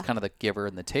 Because that's kind of the giver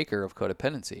and the taker of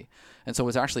codependency. And so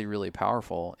it's actually really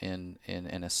powerful in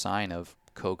a sign of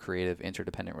co-creative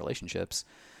interdependent relationships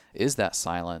is that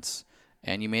silence.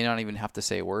 And you may not even have to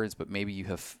say words, but maybe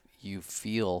you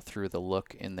feel through the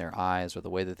look in their eyes or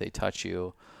the way that they touch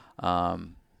you.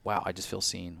 Wow, I just feel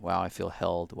seen. Wow, I feel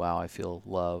held. Wow, I feel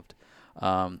loved.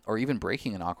 Or even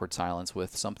breaking an awkward silence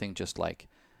with something just like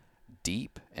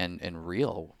deep and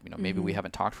real. Maybe we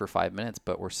haven't talked for 5 minutes,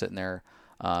 but we're sitting there.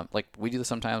 Like we do this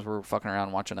sometimes. We're fucking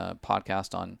around watching a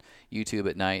podcast on YouTube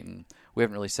at night, and we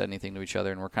haven't really said anything to each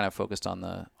other, and we're kind of focused on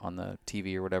the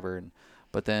TV or whatever.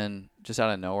 But then just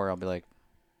out of nowhere, I'll be like,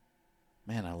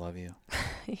 "Man, I love you."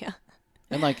 Yeah.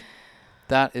 And like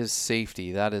that is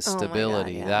safety. That is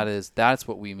stability. Oh my God, yeah. That's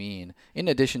what we mean. In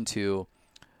addition to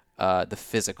the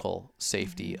physical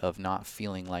safety of not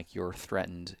feeling like you're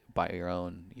threatened by your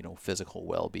own, physical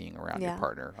well-being around your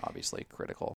partner, obviously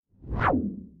critical.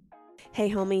 Hey,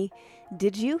 homie,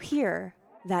 did you hear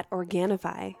that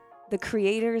Organifi, the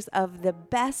creators of the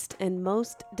best and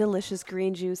most delicious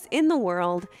green juice in the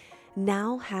world,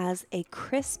 now has a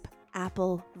crisp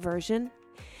apple version?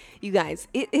 You guys,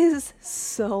 it is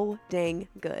so dang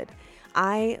good.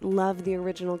 I love the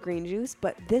original green juice,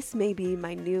 but this may be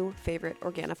my new favorite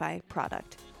Organifi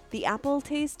product. The apple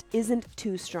taste isn't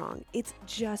too strong. It's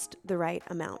just the right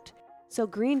amount. So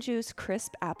Green Juice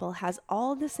Crisp Apple has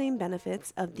all the same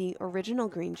benefits of the original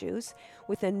green juice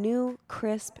with a new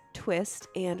crisp twist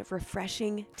and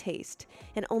refreshing taste,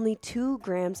 and only 2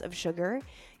 grams of sugar,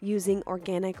 using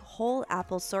organic whole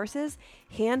apple sources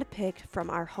hand-picked from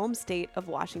our home state of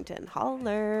Washington.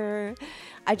 Holler!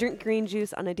 I drink green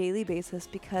juice on a daily basis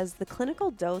because the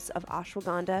clinical dose of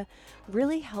ashwagandha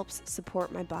really helps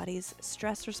support my body's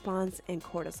stress response and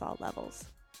cortisol levels.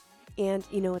 And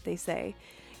you know what they say,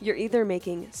 you're either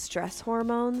making stress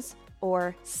hormones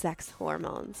or sex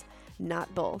hormones,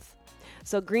 not both.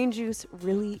 So green juice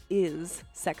really is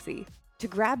sexy. To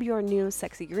grab your new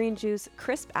sexy green juice,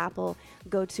 crisp apple,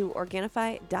 go to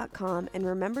Organifi.com and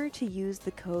remember to use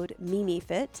the code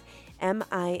MIMIFIT,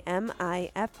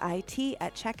 MIMIFIT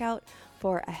at checkout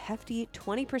for a hefty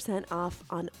 20% off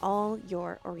on all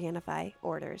your Organifi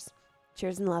orders.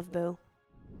 Cheers and love, boo.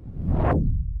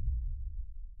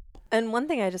 And one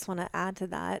thing I just want to add to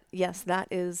that, yes, that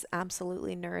is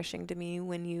absolutely nourishing to me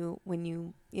when you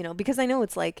because I know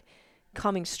it's like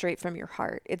coming straight from your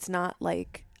heart. It's not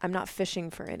like I'm not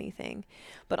fishing for anything.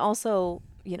 But also,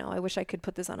 I wish I could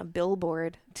put this on a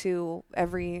billboard to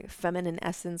every feminine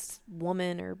essence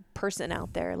woman or person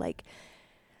out there. Like,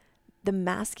 the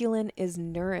masculine is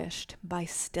nourished by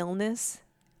stillness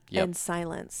and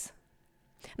silence.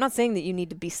 I'm not saying that you need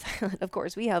to be silent. Of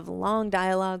course, we have long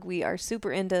dialogue. We are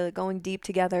super into going deep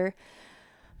together.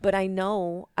 But I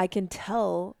know I can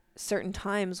tell certain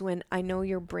times when I know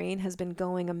your brain has been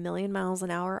going a million miles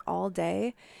an hour all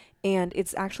day. And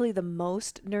it's actually the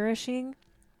most nourishing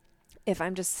if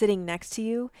I'm just sitting next to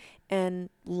you and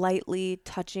lightly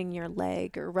touching your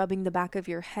leg or rubbing the back of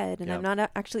your head. And I'm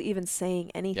not actually even saying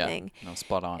anything. Yeah, no,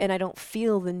 spot on. And I don't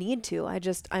feel the need to.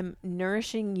 I'm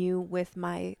nourishing you with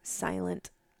my silent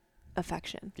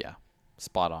affection. Yeah,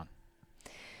 spot on.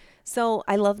 So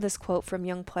I love this quote from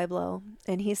Young Pueblo.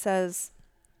 And he says,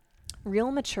 real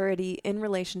maturity in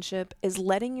relationship is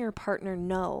letting your partner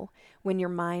know when your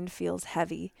mind feels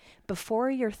heavy. Before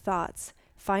your thoughts,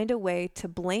 find a way to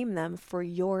blame them for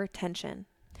your tension.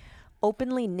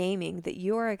 Openly naming that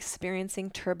you are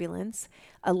experiencing turbulence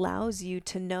allows you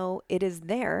to know it is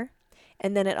there,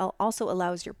 and then it also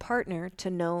allows your partner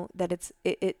to know that it's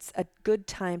a good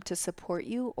time to support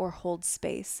you or hold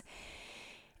space.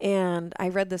 And I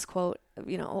read this quote,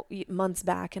 months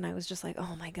back, and I was just like,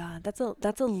 oh my God,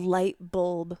 that's a light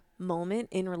bulb moment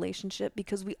in relationship,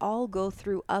 because we all go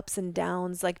through ups and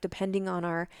downs, like depending on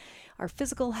our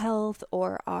physical health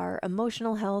or our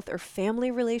emotional health, or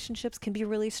family relationships can be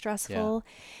really stressful.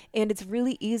 Yeah. And it's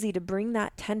really easy to bring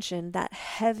that tension, that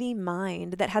heavy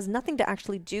mind that has nothing to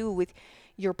actually do with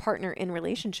your partner in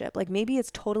relationship. Like maybe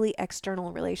it's totally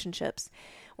external relationships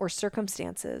or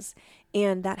circumstances,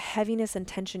 and that heaviness and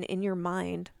tension in your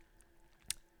mind,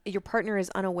 your partner is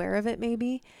unaware of it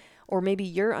maybe, or maybe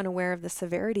you're unaware of the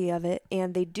severity of it,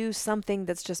 and they do something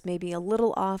that's just maybe a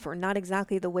little off or not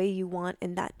exactly the way you want,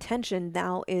 and that tension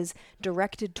now is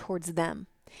directed towards them.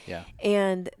 Yeah.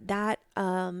 And that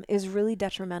is really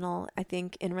detrimental, I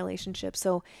think, in relationships.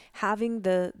 So having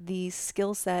the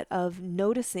skill set of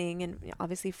noticing, and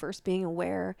obviously first being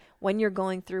aware when you're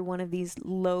going through one of these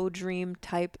low dream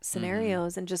type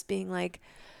scenarios, and just being like,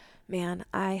 man,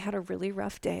 I had a really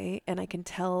rough day, and I can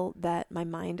tell that my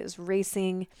mind is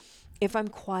racing. If I'm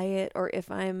quiet, or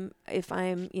if I'm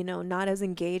not as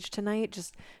engaged tonight,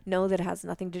 just know that it has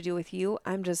nothing to do with you.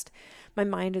 My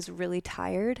mind is really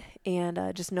tired, and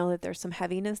just know that there's some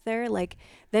heaviness there. Like,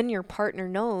 then your partner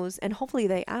knows, and hopefully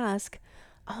they ask,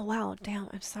 oh wow, damn,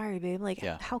 I'm sorry, babe. Like,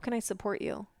 how can I support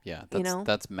you? Yeah,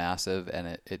 that's massive,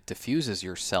 and it diffuses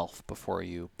yourself before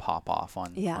you pop off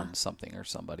on something or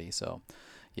somebody. So,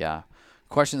 yeah.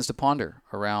 Questions to ponder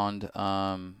around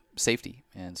safety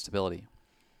and stability.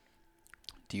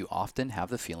 Do you often have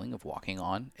the feeling of walking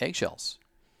on eggshells?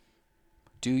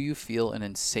 Do you feel an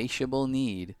insatiable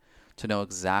need to know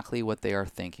exactly what they are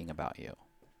thinking about you?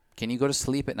 Can you go to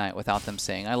sleep at night without them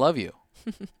saying, I love you?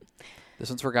 This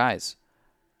one's for guys.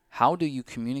 How do you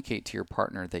communicate to your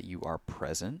partner that you are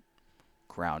present,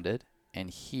 grounded, and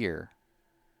here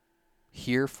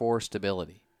for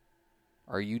stability?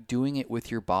 Are you doing it with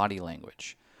your body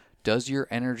language? Does your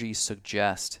energy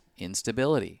suggest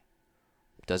instability?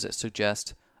 Does it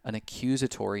suggest an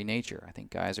accusatory nature? I think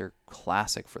guys are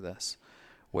classic for this,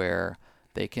 where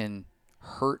they can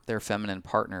hurt their feminine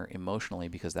partner emotionally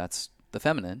because that's the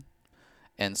feminine.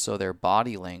 And so their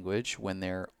body language, when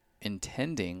they're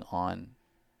intending on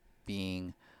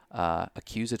being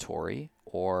accusatory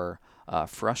or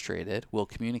frustrated, will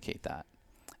communicate that.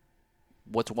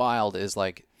 What's wild is,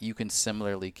 like, you can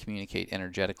similarly communicate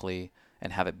energetically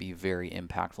and have it be very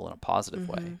impactful in a positive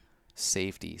way.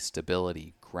 Safety,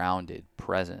 stability, grounded,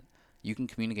 present. You can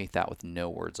communicate that with no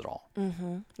words at all.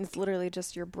 It's literally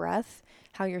just your breath,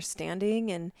 how you're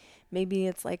standing, and maybe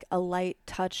it's like a light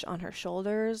touch on her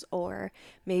shoulders, or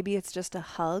maybe it's just a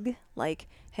hug, like,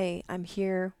 hey, I'm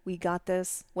here, we got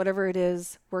this, whatever it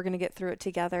is, we're going to get through it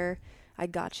together, I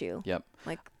got you. Yep.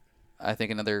 Like, I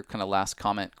think another kind of last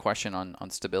question on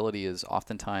stability is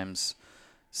oftentimes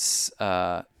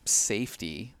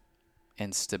safety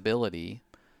and stability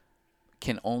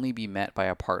can only be met by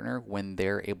a partner when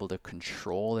they're able to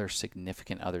control their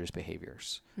significant other's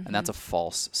behaviors. And that's a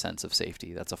false sense of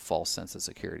safety. That's a false sense of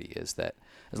security, is that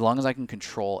as long as I can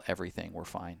control everything, we're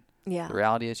fine. Yeah. The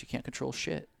reality is you can't control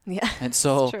shit. Yeah. And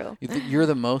so you're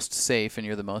the most safe and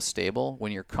you're the most stable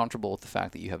when you're comfortable with the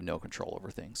fact that you have no control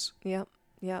over things. Yep.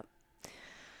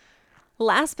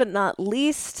 Last but not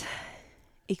least,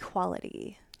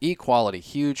 equality. Equality,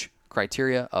 huge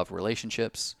criteria of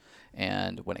relationships.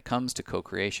 And when it comes to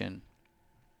co-creation,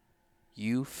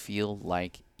 you feel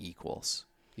like equals.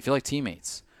 You feel like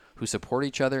teammates who support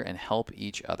each other and help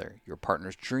each other. Your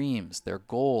partner's dreams, their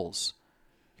goals,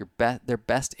 their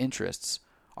best interests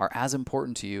are as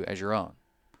important to you as your own.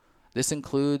 This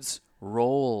includes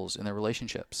roles in the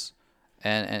relationships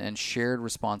and shared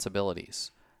responsibilities.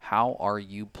 How are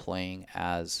you playing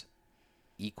as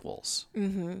equals?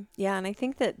 Yeah, and I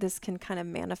think that this can kind of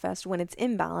manifest when it's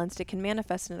imbalanced. It can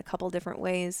manifest in a couple different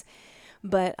ways,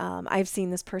 but I've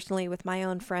seen this personally with my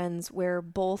own friends, where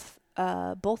both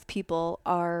people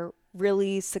are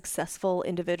really successful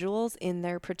individuals in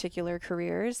their particular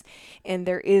careers, and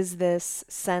there is this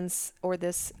sense or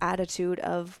this attitude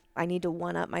of, I need to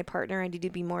one up my partner, I need to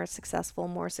be more successful,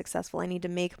 I need to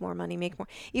make more money,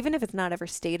 even if it's not ever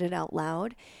stated out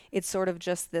loud. It's sort of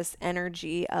just this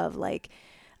energy of like,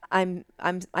 I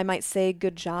might say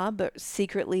good job, but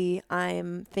secretly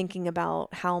I'm thinking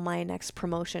about how my next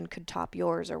promotion could top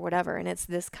yours or whatever. And it's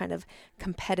this kind of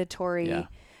competitive.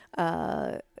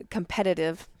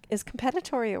 Is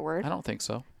competitory a word? I don't think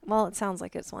so. Well, it sounds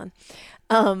like it's one.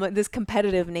 This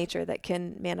competitive nature that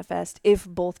can manifest if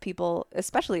both people,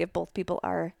 especially if both people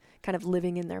are kind of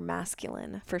living in their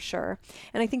masculine, for sure.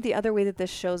 And I think the other way that this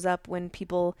shows up when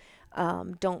people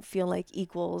don't feel like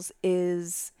equals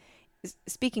is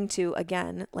speaking to,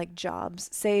 again, like jobs,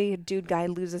 say a dude guy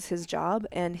loses his job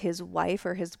and his wife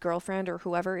or his girlfriend or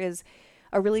whoever is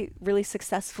a really, really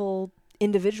successful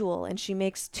individual and she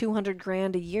makes 200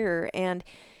 grand a year and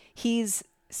he's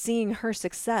seeing her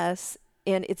success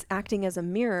and it's acting as a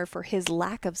mirror for his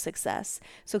lack of success.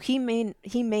 So he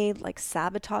may like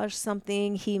sabotage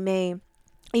something. He may,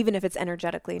 even if it's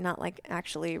energetically, not like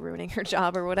actually ruining her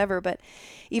job or whatever, but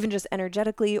even just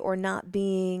energetically or not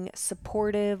being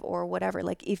supportive or whatever.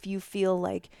 Like if you feel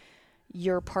like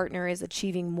your partner is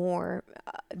achieving more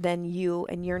than you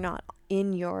and you're not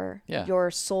in your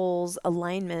soul's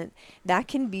alignment, that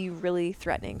can be really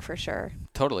threatening for sure.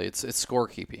 Totally. It's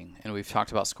scorekeeping. And we've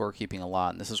talked about scorekeeping a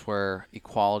lot. And this is where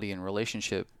equality in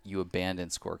relationship, you abandon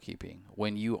scorekeeping.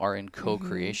 When you are in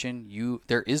co-creation,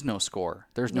 there is no score.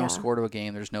 There's no score to a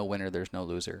game. There's no winner. There's no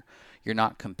loser. You're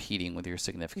not competing with your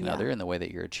significant other in the way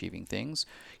that you're achieving things.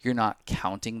 You're not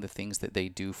counting the things that they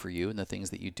do for you and the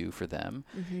things that you do for them.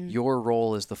 Your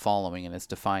role is the following, and it's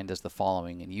defined as the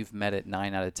following. And you've met it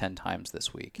 9 out of 10 times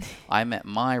this week. I met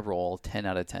my role 10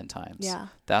 out of 10 times. Yeah.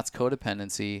 That's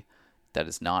codependency. That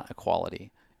is not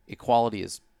equality. Equality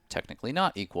is technically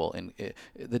not equal. And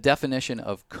the definition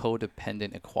of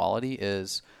codependent equality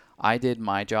is I did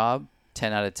my job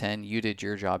 10 out of 10. You did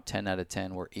your job 10 out of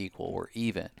 10. We're equal. We're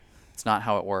even. It's not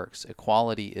how it works.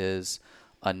 Equality is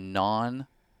a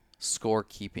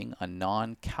non-scorekeeping, a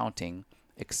non-counting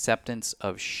acceptance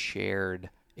of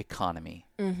shared economy.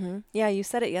 Yeah, you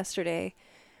said it yesterday.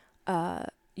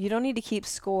 You don't need to keep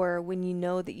score when you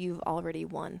know that you've already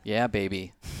won. Yeah,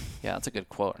 baby. Yeah, that's a good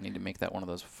quote. I need to make that one of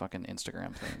those fucking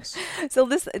Instagram things. So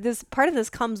this part of this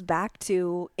comes back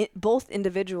to both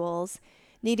individuals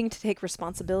needing to take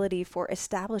responsibility for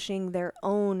establishing their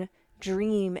own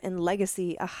dream and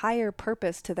legacy, a higher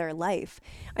purpose to their life.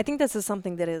 I think this is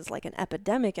something that is like an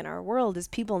epidemic in our world, is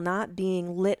people not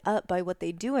being lit up by what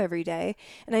they do every day.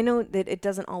 And I know that it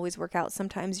doesn't always work out.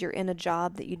 Sometimes you're in a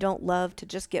job that you don't love to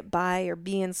just get by, or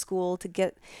be in school to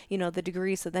get, the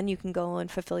degree so then you can go and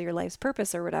fulfill your life's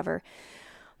purpose or whatever.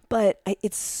 But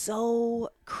it's so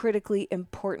critically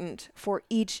important for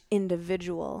each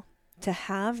individual to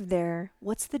have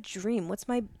what's the dream? What's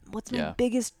my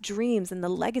biggest dreams and the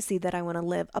legacy that I want to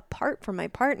live apart from my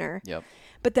partner? Yep.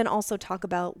 But then also talk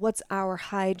about what's our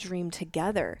high dream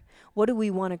together? What do we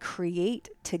want to create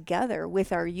together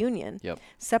with our union? Yep.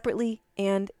 Separately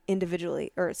and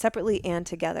individually, or separately and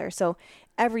together. So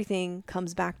everything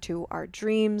comes back to our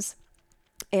dreams.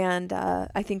 And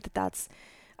I think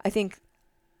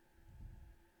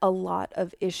a lot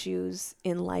of issues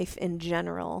in life in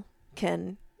general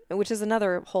which is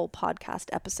another whole podcast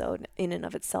episode in and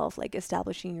of itself, like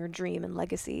establishing your dream and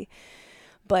legacy.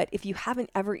 But if you haven't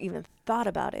ever even thought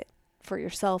about it for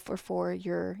yourself or for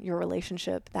your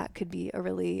relationship, that could be a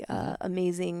really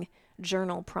amazing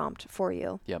journal prompt for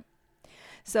you. Yep.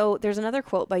 So there's another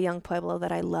quote by Young Pueblo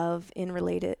that I love in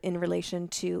relation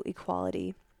to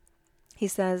equality. He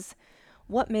says,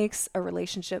 "What makes a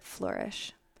relationship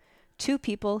flourish? Two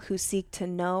people who seek to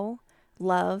know,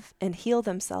 love, and heal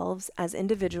themselves as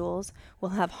individuals will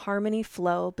have harmony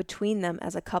flow between them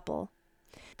as a couple.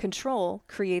 Control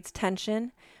creates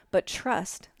tension, but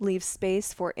trust leaves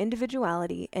space for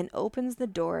individuality and opens the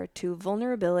door to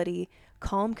vulnerability,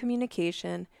 calm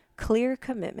communication, clear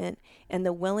commitment, and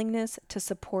the willingness to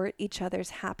support each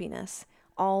other's happiness.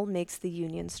 All makes the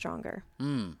union stronger."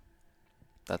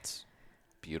 That's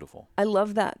beautiful. I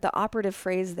love that. The operative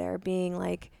phrase there being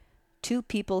like, two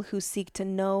people who seek to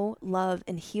know, love,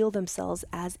 and heal themselves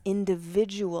as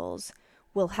individuals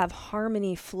will have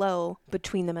harmony flow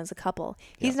between them as a couple.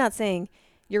 He's not saying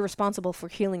you're responsible for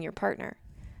healing your partner.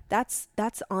 That's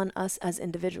on us as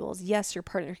individuals. Yes, your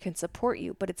partner can support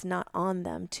you, but it's not on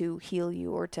them to heal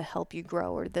you or to help you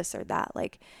grow or this or that.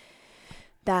 Like,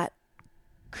 that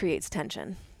creates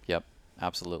tension. Yep,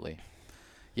 absolutely.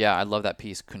 Yeah, I love that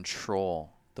piece.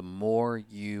 Control. The more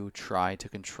you try to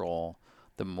control,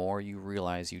 the more you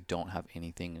realize you don't have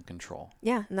anything in control.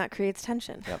 Yeah, and that creates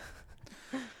tension. Yep.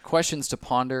 Questions to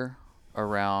ponder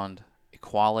around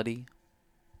equality.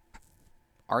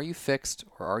 Are you fixed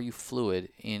or are you fluid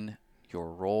in your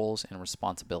roles and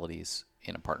responsibilities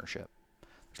in a partnership?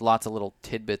 There's lots of little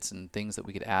tidbits and things that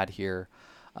we could add here.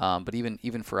 But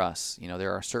even for us,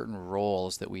 there are certain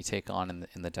roles that we take on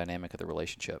in the dynamic of the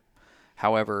relationship.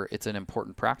 However, it's an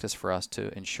important practice for us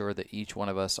to ensure that each one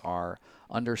of us are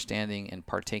understanding and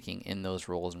partaking in those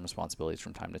roles and responsibilities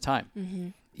from time to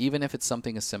time. Even if it's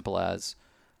something as simple as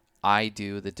I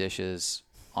do the dishes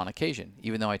on occasion,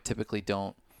 even though I typically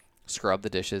don't scrub the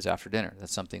dishes after dinner.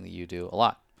 That's something that you do a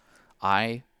lot.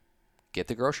 I get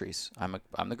the groceries.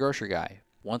 I'm the grocery guy.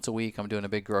 once a week I'm doing a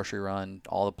big grocery run,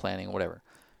 all the planning, whatever.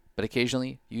 But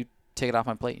occasionally you take it off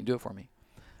my plate and do it for me.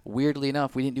 Weirdly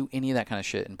enough, we didn't do any of that kind of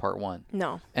shit in part 1.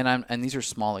 No. And these are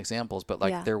small examples, but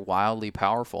like they're wildly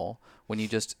powerful when you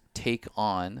just take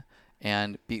on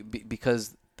and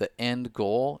because the end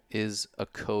goal is a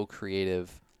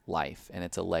co-creative life, and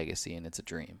it's a legacy, and it's a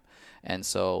dream. And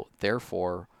so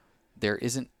therefore there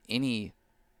isn't any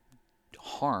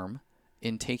harm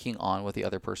in taking on what the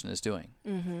other person is doing.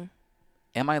 Mm-hmm.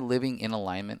 Am I living in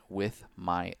alignment with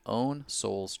my own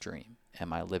soul's dream?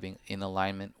 Am I living in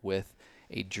alignment with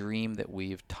a dream that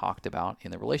we've talked about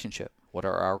in the relationship? What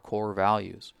are our core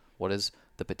values? What is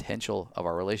the potential of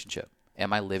our relationship?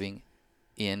 Am I living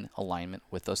in alignment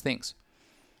with those things?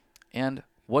 And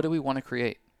what do we want to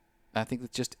create? I think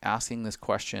that just asking this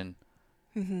question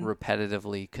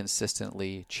repetitively,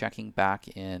 consistently, checking back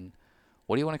in,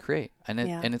 what do you want to create? And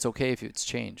it's okay if it's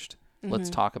changed. Let's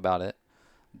talk about it.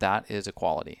 That is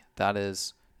equality. That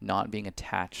is not being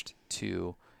attached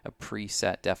to a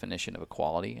preset definition of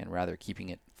equality, and rather keeping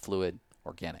it fluid,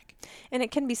 organic. And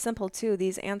it can be simple too.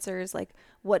 These answers, like,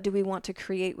 what do we want to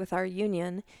create with our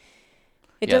union?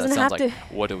 It doesn't have to.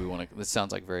 What do we want to? This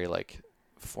sounds like very like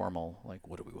formal. Like,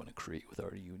 what do we want to create with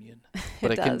our union?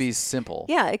 But it can be simple.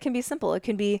 Yeah, it can be simple. It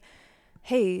can be,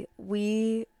 hey,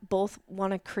 we both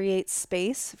want to create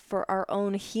space for our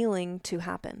own healing to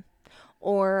happen,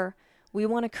 or we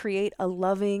want to create a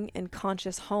loving and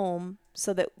conscious home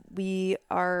so that we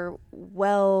are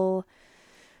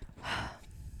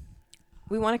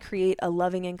we want to create a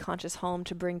loving and conscious home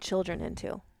to bring children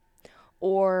into.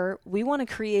 Or we want to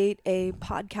create a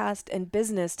podcast and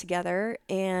business together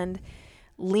and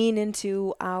lean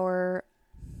into our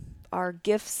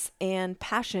gifts and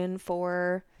passion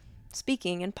for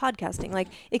speaking and podcasting. Like,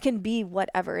 it can be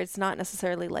whatever. It's not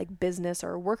necessarily like business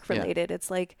or work related. Yeah. It's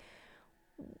like,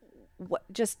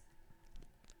 just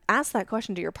ask that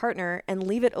question to your partner and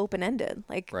leave it open-ended.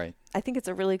 Like, right. I think it's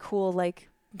a really cool, like,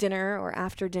 dinner or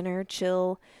after dinner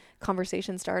chill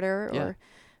conversation starter. Yeah. Or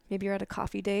maybe you're at a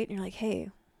coffee date and you're like, hey,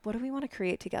 what do we want to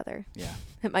create together? Yeah.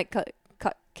 It might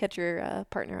catch your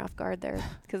partner off guard there,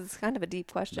 because it's kind of a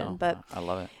deep question, but I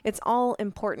love it. It's all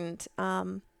important.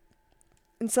 And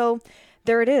so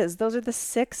there it is. Those are the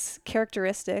 6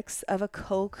 characteristics of a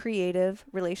co-creative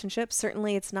relationship.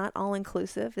 Certainly it's not all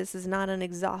inclusive. This is not an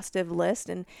exhaustive list.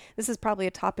 And this is probably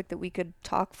a topic that we could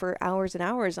talk for hours and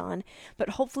hours on, but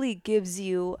hopefully it gives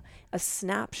you a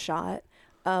snapshot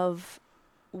of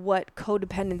what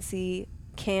codependency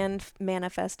can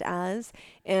manifest as,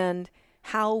 and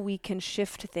how we can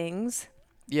shift things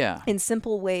in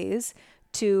simple ways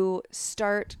to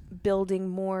start building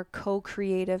more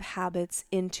co-creative habits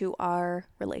into our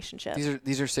relationship.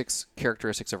 These are 6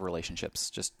 characteristics of relationships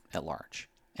just at large.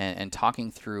 And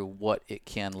talking through what it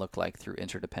can look like through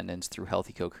interdependence, through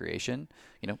healthy co-creation,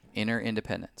 inner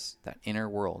independence, that inner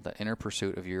world, that inner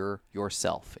pursuit of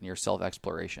yourself and your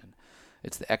self-exploration.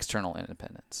 It's the external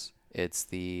independence. It's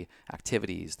the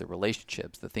activities, the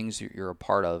relationships, the things you're a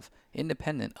part of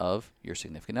independent of your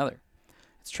significant other.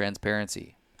 It's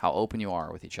transparency, how open you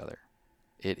are with each other.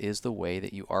 It is the way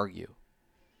that you argue.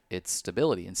 It's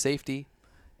stability and safety.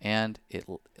 And it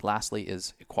lastly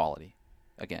is equality.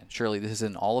 Again, surely this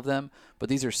isn't all of them, but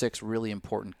these are 6 really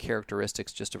important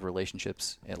characteristics just of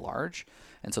relationships at large.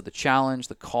 And so the challenge,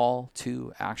 the call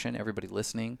to action, everybody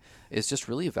listening, is just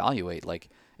really evaluate,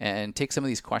 and take some of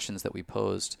these questions that we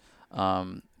posed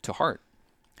to heart.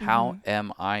 How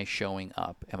am I showing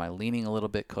up? Am I leaning a little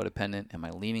bit codependent? Am I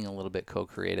leaning a little bit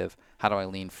co-creative? How do I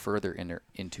lean further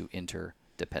into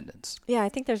interdependence? Yeah, I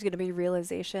think there's going to be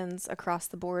realizations across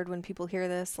the board when people hear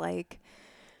this, like,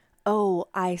 oh,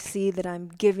 I see that I'm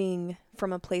giving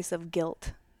from a place of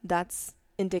guilt. That's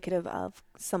indicative of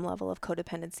some level of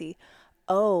codependency.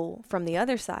 Oh, from the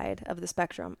other side of the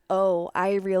spectrum,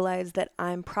 I realize that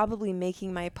I'm probably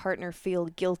making my partner feel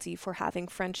guilty for having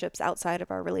friendships outside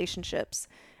of our relationships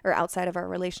or outside of our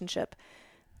relationship.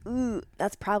 Ooh,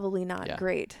 that's probably not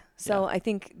great. So I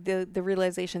think the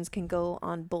realizations can go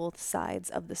on both sides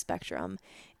of the spectrum.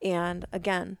 And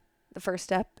again, the first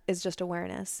step is just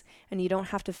awareness, and you don't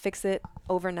have to fix it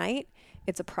overnight.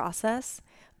 It's a process.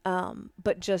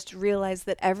 But just realize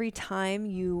that every time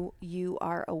you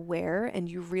are aware and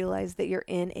you realize that you're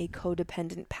in a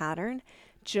codependent pattern,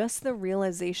 just the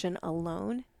realization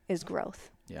alone is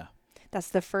growth. Yeah. That's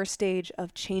the first stage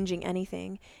of changing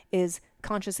anything, is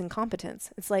conscious incompetence.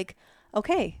 It's like,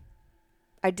 okay,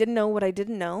 I didn't know what I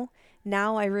didn't know.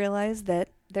 Now I realize that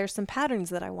there's some patterns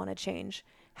that I want to change.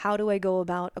 How do I go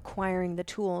about acquiring the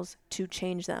tools to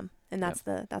change them? And that's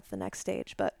the next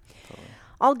stage. But totally.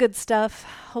 All good stuff.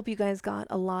 Hope you guys got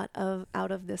a lot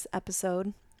out of this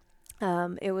episode.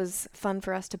 It was fun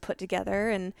for us to put together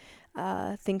and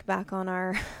think back on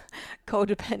our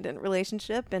codependent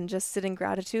relationship and just sit in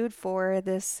gratitude for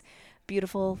this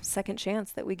beautiful second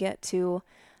chance that we get to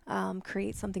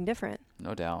create something different.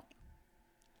 No doubt.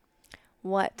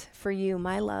 What for you,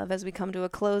 my love, as we come to a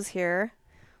close here,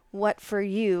 what for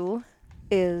you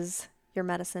is your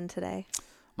medicine today?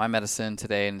 My medicine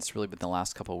today, and it's really been the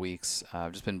last couple of weeks,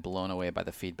 I've just been blown away by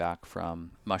the feedback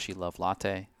from Mushy Love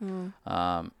Latte.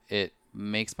 It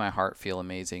makes my heart feel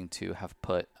amazing to have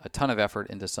put a ton of effort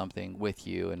into something with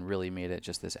you and really made it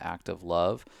just this act of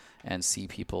love and see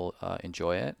people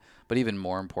enjoy it. But even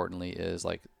more importantly is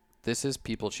like, this is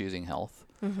people choosing health.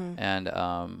 And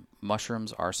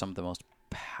mushrooms are some of the most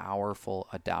powerful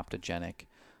adaptogenic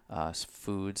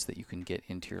foods that you can get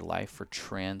into your life for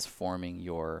transforming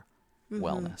your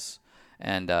wellness.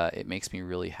 And it makes me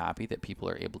really happy that people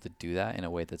are able to do that in a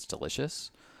way that's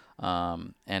delicious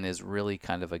and is really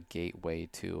kind of a gateway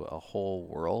to a whole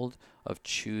world of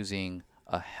choosing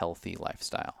a healthy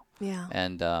lifestyle. Yeah.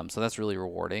 And so that's really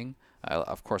rewarding.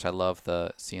 Of course, I love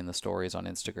seeing the stories on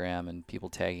Instagram and people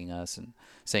tagging us and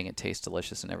saying it tastes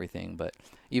delicious and everything. But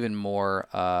even more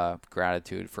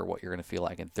gratitude for what you're going to feel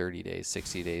like in 30 days,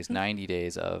 60 days, 90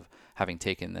 days of having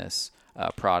taken this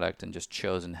product and just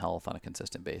chosen health on a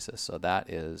consistent basis. So that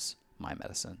is my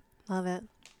medicine. Love it.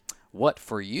 What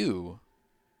for you,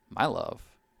 my love,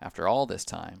 after all this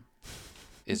time,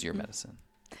 is your medicine?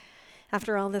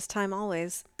 After all this time,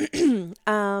 always.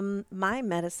 My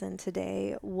medicine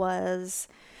today was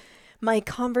my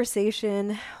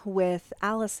conversation with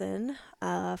Allison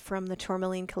from the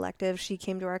Tourmaline Collective. She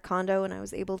came to our condo and I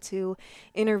was able to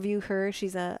interview her.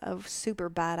 She's a super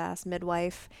badass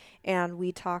midwife, and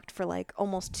we talked for like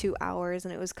almost 2 hours,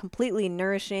 and it was completely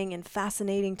nourishing and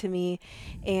fascinating to me.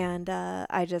 And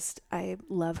I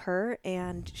love her,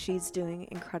 and she's doing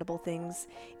incredible things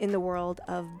in the world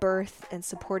of birth and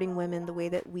supporting women the way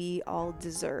that we all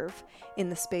deserve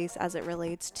in the space as it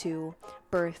relates to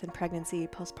birth and pregnancy,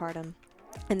 postpartum.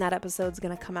 And that episode's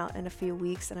going to come out in a few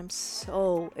weeks, and I'm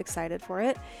so excited for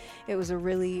it. It was a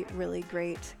really, really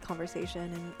great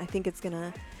conversation, and I think it's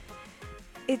going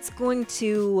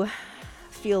to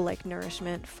feel like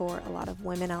nourishment for a lot of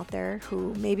women out there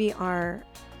who maybe are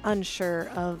unsure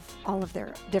of all of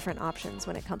their different options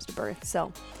when it comes to birth.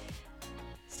 So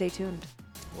stay tuned.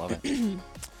 Love it.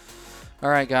 All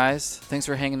right, guys. Thanks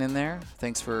for hanging in there.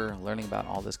 Thanks for learning about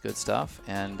all this good stuff.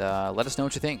 And let us know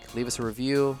what you think. Leave us a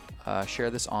review.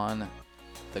 Share this on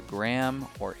the gram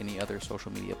or any other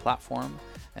social media platform.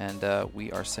 And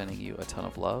we are sending you a ton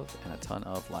of love and a ton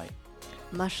of light.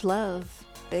 Much love.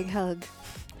 Big hug.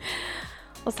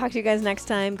 We'll talk to you guys next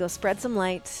time. Go spread some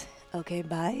light. Okay,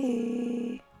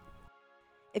 bye.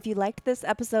 If you liked this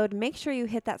episode, make sure you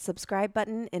hit that subscribe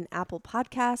button in Apple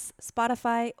Podcasts,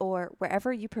 Spotify, or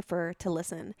wherever you prefer to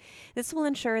listen. This will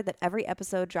ensure that every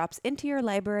episode drops into your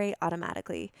library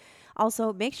automatically.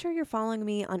 Also, make sure you're following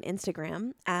me on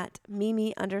Instagram at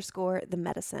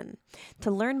Mimi_the_medicine.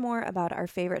 To learn more about our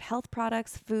favorite health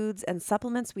products, foods, and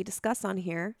supplements we discuss on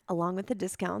here, along with the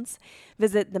discounts,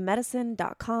 visit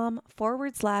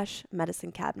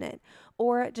themedicine.com/medicine cabinet,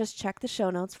 or just check the show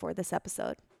notes for this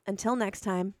episode. Until next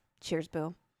time, cheers,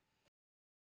 boo.